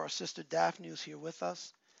praying for our sister Daphne, who's here with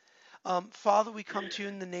us. Father, we come to you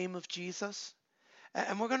in the name of Jesus.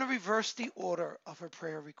 And we're going to reverse the order of her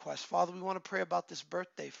prayer request. Father, we want to pray about this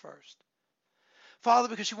birthday first. Father,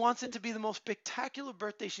 because she wants it to be the most spectacular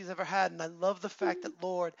birthday she's ever had. And I love the fact that,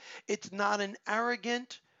 Lord, it's not an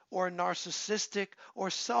arrogant or a narcissistic or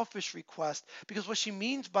selfish request. Because what she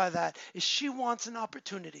means by that is she wants an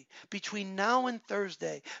opportunity between now and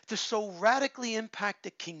Thursday to so radically impact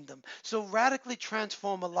the kingdom, so radically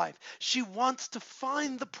transform a life. She wants to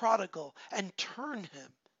find the prodigal and turn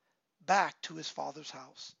him back to his father's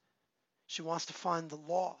house. She wants to find the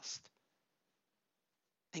lost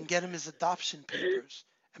and get him his adoption papers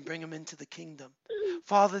and bring him into the kingdom.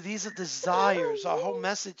 Father, these are desires. Our whole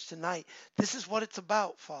message tonight, this is what it's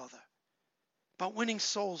about, Father. About winning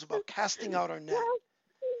souls, about casting out our net.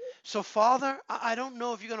 So, Father, I don't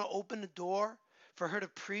know if you're going to open the door for her to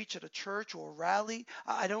preach at a church or a rally.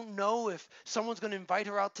 I don't know if someone's going to invite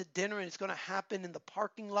her out to dinner and it's going to happen in the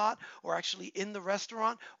parking lot or actually in the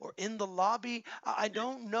restaurant or in the lobby. I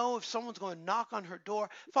don't know if someone's going to knock on her door.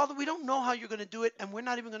 Father, we don't know how you're going to do it, and we're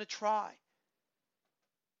not even going to try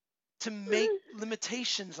to make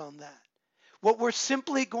limitations on that. What we're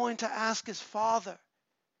simply going to ask is, Father,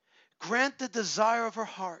 grant the desire of her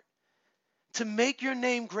heart to make your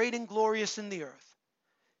name great and glorious in the earth,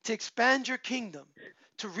 to expand your kingdom,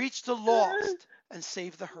 to reach the lost and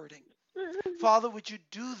save the hurting. Father, would you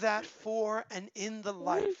do that for and in the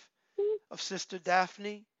life of Sister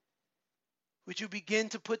Daphne? Would you begin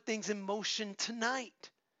to put things in motion tonight?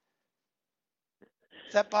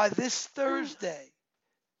 That by this Thursday,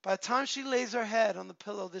 by the time she lays her head on the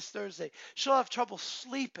pillow this Thursday, she'll have trouble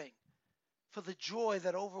sleeping for the joy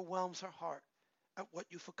that overwhelms her heart at what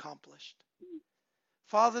you've accomplished.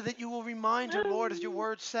 Father, that you will remind her, Lord, as your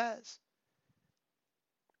word says,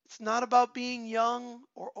 it's not about being young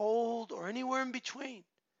or old or anywhere in between.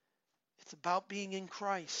 It's about being in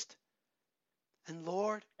Christ. And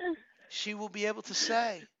Lord, she will be able to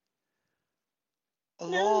say,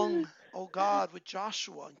 along, oh God, with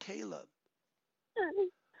Joshua and Caleb,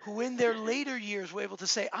 who in their later years were able to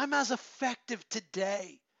say, I'm as effective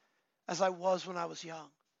today as I was when I was young.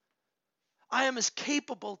 I am as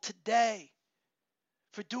capable today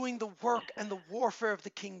for doing the work and the warfare of the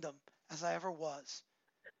kingdom as I ever was.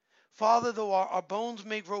 Father, though our bones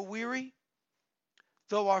may grow weary,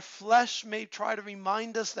 though our flesh may try to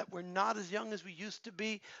remind us that we're not as young as we used to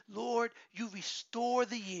be, Lord, you restore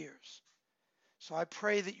the years. So I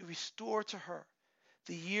pray that you restore to her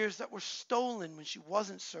the years that were stolen when she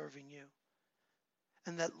wasn't serving you.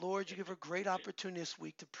 And that, Lord, you give her great opportunity this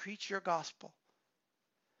week to preach your gospel.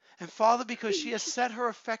 And Father, because she has set her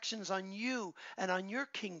affections on you and on your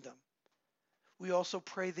kingdom, we also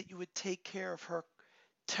pray that you would take care of her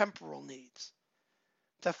temporal needs.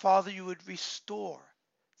 That, Father, you would restore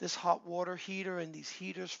this hot water heater and these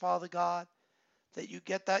heaters, Father God, that you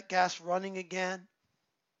get that gas running again.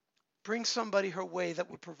 Bring somebody her way that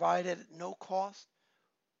would provide it at no cost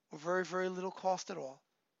or very, very little cost at all.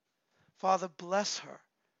 Father, bless her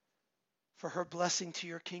for her blessing to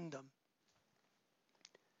your kingdom.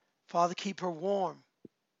 Father, keep her warm,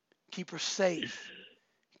 keep her safe,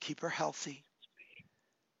 keep her healthy.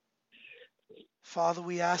 Father,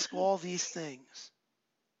 we ask all these things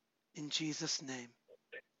in Jesus' name.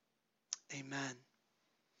 Amen.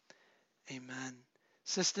 Amen.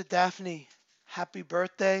 Sister Daphne, happy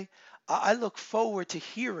birthday. I look forward to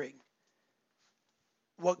hearing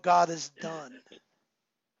what God has done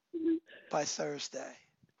by Thursday.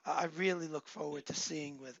 I really look forward to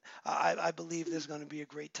seeing I believe there's going to be a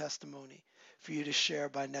great testimony for you to share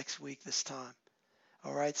by next week this time.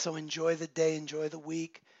 All right, so enjoy the day, enjoy the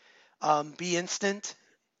week. Be instant,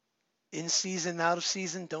 in season, out of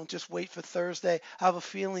season. Don't just wait for Thursday. I have a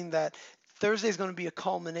feeling that Thursday is going to be a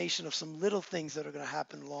culmination of some little things that are going to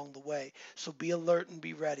happen along the way. So be alert and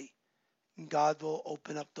be ready. And God will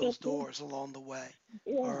open up those doors along the way.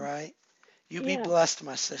 Yeah. All right? You be Yeah. blessed,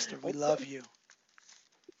 my sister. We love you.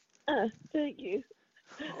 Thank you.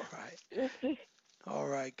 All right. All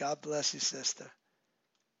right. God bless you, sister.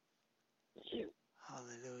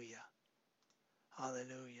 Hallelujah.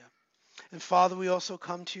 Hallelujah. And Father, we also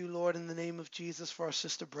come to you, Lord, in the name of Jesus for our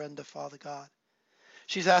sister Brenda, Father God.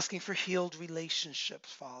 She's asking for healed relationships,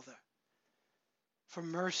 Father, for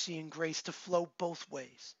mercy and grace to flow both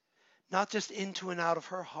ways, not just into and out of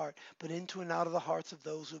her heart, but into and out of the hearts of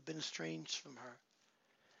those who have been estranged from her.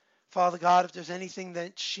 Father God, if there's anything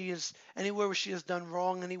that anywhere where she has done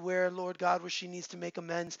wrong, anywhere, Lord God, where she needs to make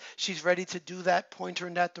amends, she's ready to do that, point her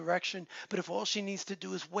in that direction. But if all she needs to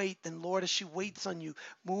do is wait, then Lord, as she waits on you,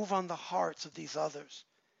 move on the hearts of these others.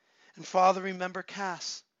 And Father, remember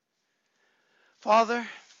Cass. Father,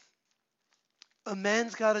 a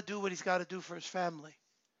man's got to do what he's got to do for his family.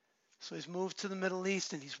 So he's moved to the Middle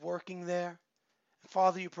East and he's working there. And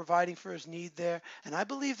Father, you're providing for his need there. And I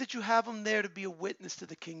believe that you have him there to be a witness to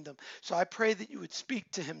the kingdom. So I pray that you would speak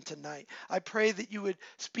to him tonight. I pray that you would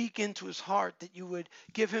speak into his heart, that you would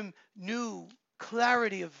give him new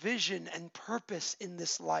clarity of vision and purpose in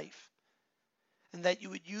this life. And that you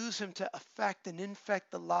would use him to affect and infect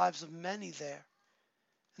the lives of many there.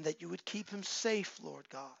 And that you would keep him safe, Lord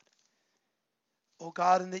God. Oh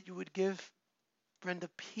God, and that you would give Brenda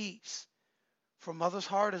peace. For a mother's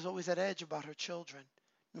heart is always at edge about her children,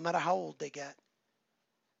 no matter how old they get.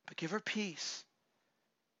 But give her peace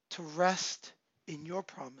to rest in your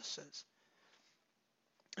promises.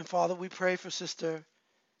 And Father, we pray for Sister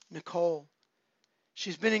Nicole.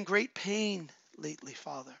 She's been in great pain lately,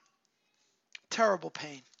 Father. Terrible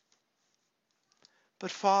pain. But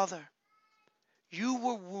Father, you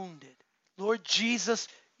were wounded. Lord Jesus,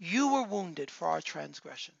 you were wounded for our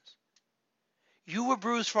transgressions. You were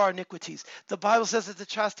bruised for our iniquities. The Bible says that the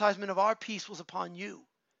chastisement of our peace was upon you,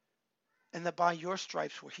 and that by your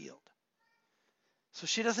stripes we're healed. So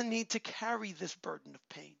she doesn't need to carry this burden of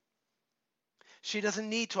pain. She doesn't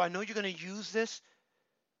need to. I know you're going to use this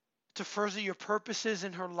to further your purposes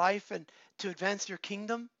in her life and to advance your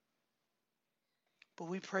kingdom. But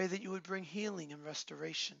we pray that you would bring healing and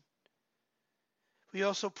restoration. We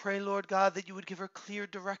also pray, Lord God, that you would give her clear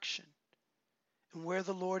direction in where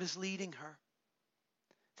the Lord is leading her.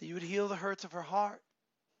 That you would heal the hurts of her heart,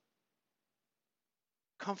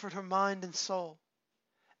 comfort her mind and soul,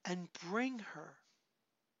 and bring her,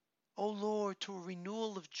 O Lord, to a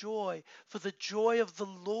renewal of joy, for the joy of the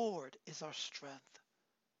Lord is our strength.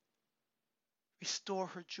 Restore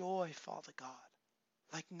her joy, Father God,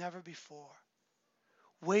 like never before.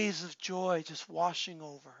 Waves of joy just washing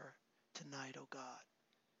over her tonight, O God.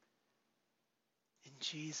 In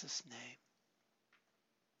Jesus' name,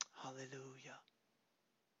 hallelujah.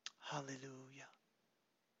 Hallelujah.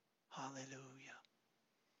 Hallelujah.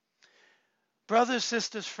 Brothers,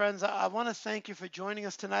 sisters, friends, I want to thank you for joining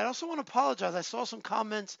us tonight. I also want to apologize. I saw some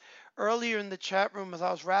comments earlier in the chat room as I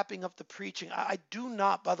was wrapping up the preaching. I do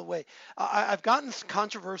not, by the way, I've gotten some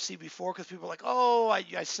controversy before because people are like, oh,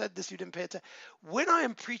 I said this, you didn't pay attention. When I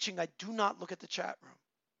am preaching, I do not look at the chat room.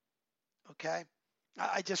 Okay?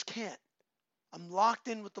 I just can't. I'm locked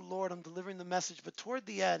in with the Lord. I'm delivering the message. But toward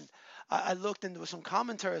the end, I looked and there was some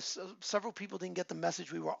commentaries. Several people didn't get the message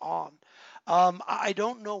we were on. I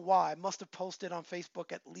don't know why. I must have posted on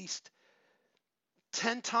Facebook at least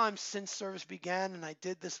 10 times since service began. And I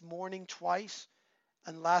did this morning twice.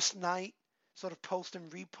 And last night, sort of post and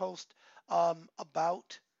repost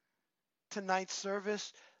about tonight's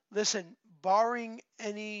service. Listen, barring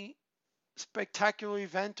any spectacular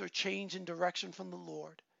event or change in direction from the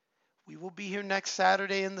Lord, we will be here next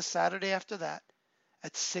Saturday and the Saturday after that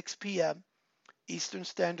at 6 p.m. Eastern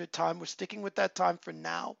Standard Time. We're sticking with that time for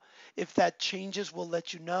now. If that changes, we'll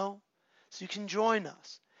let you know so you can join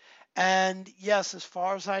us. And yes, as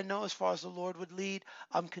far as I know, as far as the Lord would lead,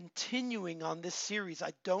 I'm continuing on this series.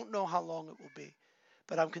 I don't know how long it will be,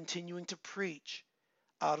 but I'm continuing to preach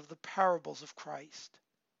out of the parables of Christ.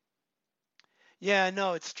 Yeah, I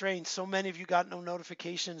know it's strange. So many of you got no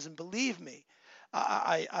notifications, and believe me,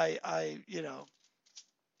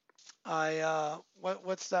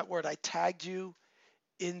 what's that word? I tagged you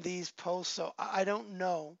in these posts, so I don't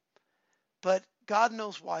know, but God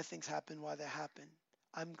knows why things happen, why they happen.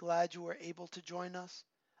 I'm glad you were able to join us.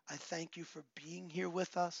 I thank you for being here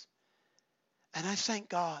with us, and I thank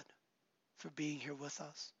God for being here with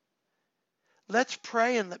us. Let's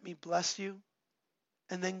pray and let me bless you,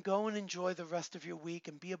 and then go and enjoy the rest of your week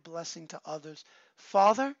and be a blessing to others.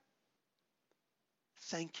 Father,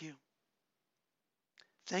 thank you.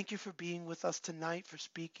 Thank you for being with us tonight, for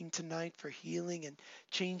speaking tonight, for healing and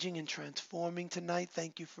changing and transforming tonight.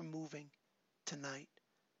 Thank you for moving tonight.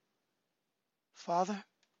 Father,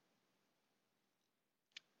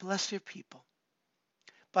 bless your people.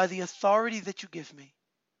 By the authority that you give me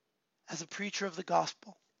as a preacher of the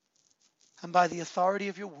gospel, and by the authority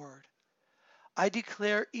of your word, I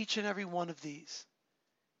declare each and every one of these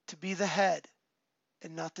to be the head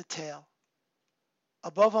and not the tail,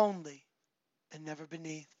 above only and never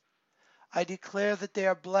beneath. I declare that they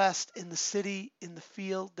are blessed in the city, in the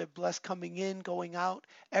field. They're blessed coming in, going out,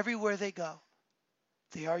 everywhere they go.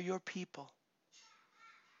 They are your people.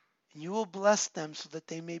 And you will bless them so that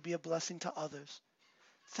they may be a blessing to others.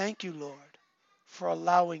 Thank you, Lord, for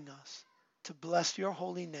allowing us to bless your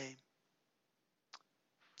holy name.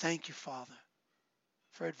 Thank you, Father,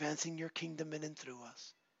 for advancing your kingdom in and through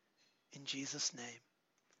us. In Jesus' name,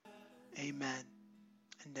 amen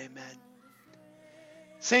and amen.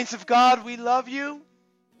 Saints of God, we love you.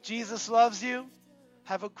 Jesus loves you.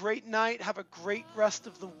 Have a great night. Have a great rest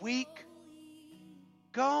of the week.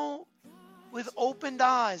 Go with opened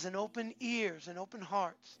eyes and open ears and open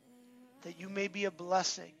hearts, that you may be a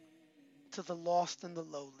blessing to the lost and the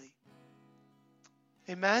lowly.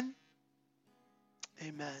 Amen?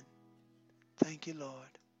 Amen. Thank you,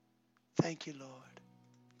 Lord. Thank you, Lord.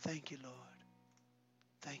 Thank you, Lord.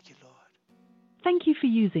 Thank you, Lord. Thank you for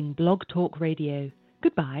using Blog Talk Radio.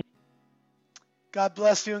 Goodbye. God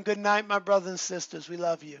bless you and good night, my brothers and sisters. We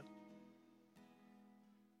love you.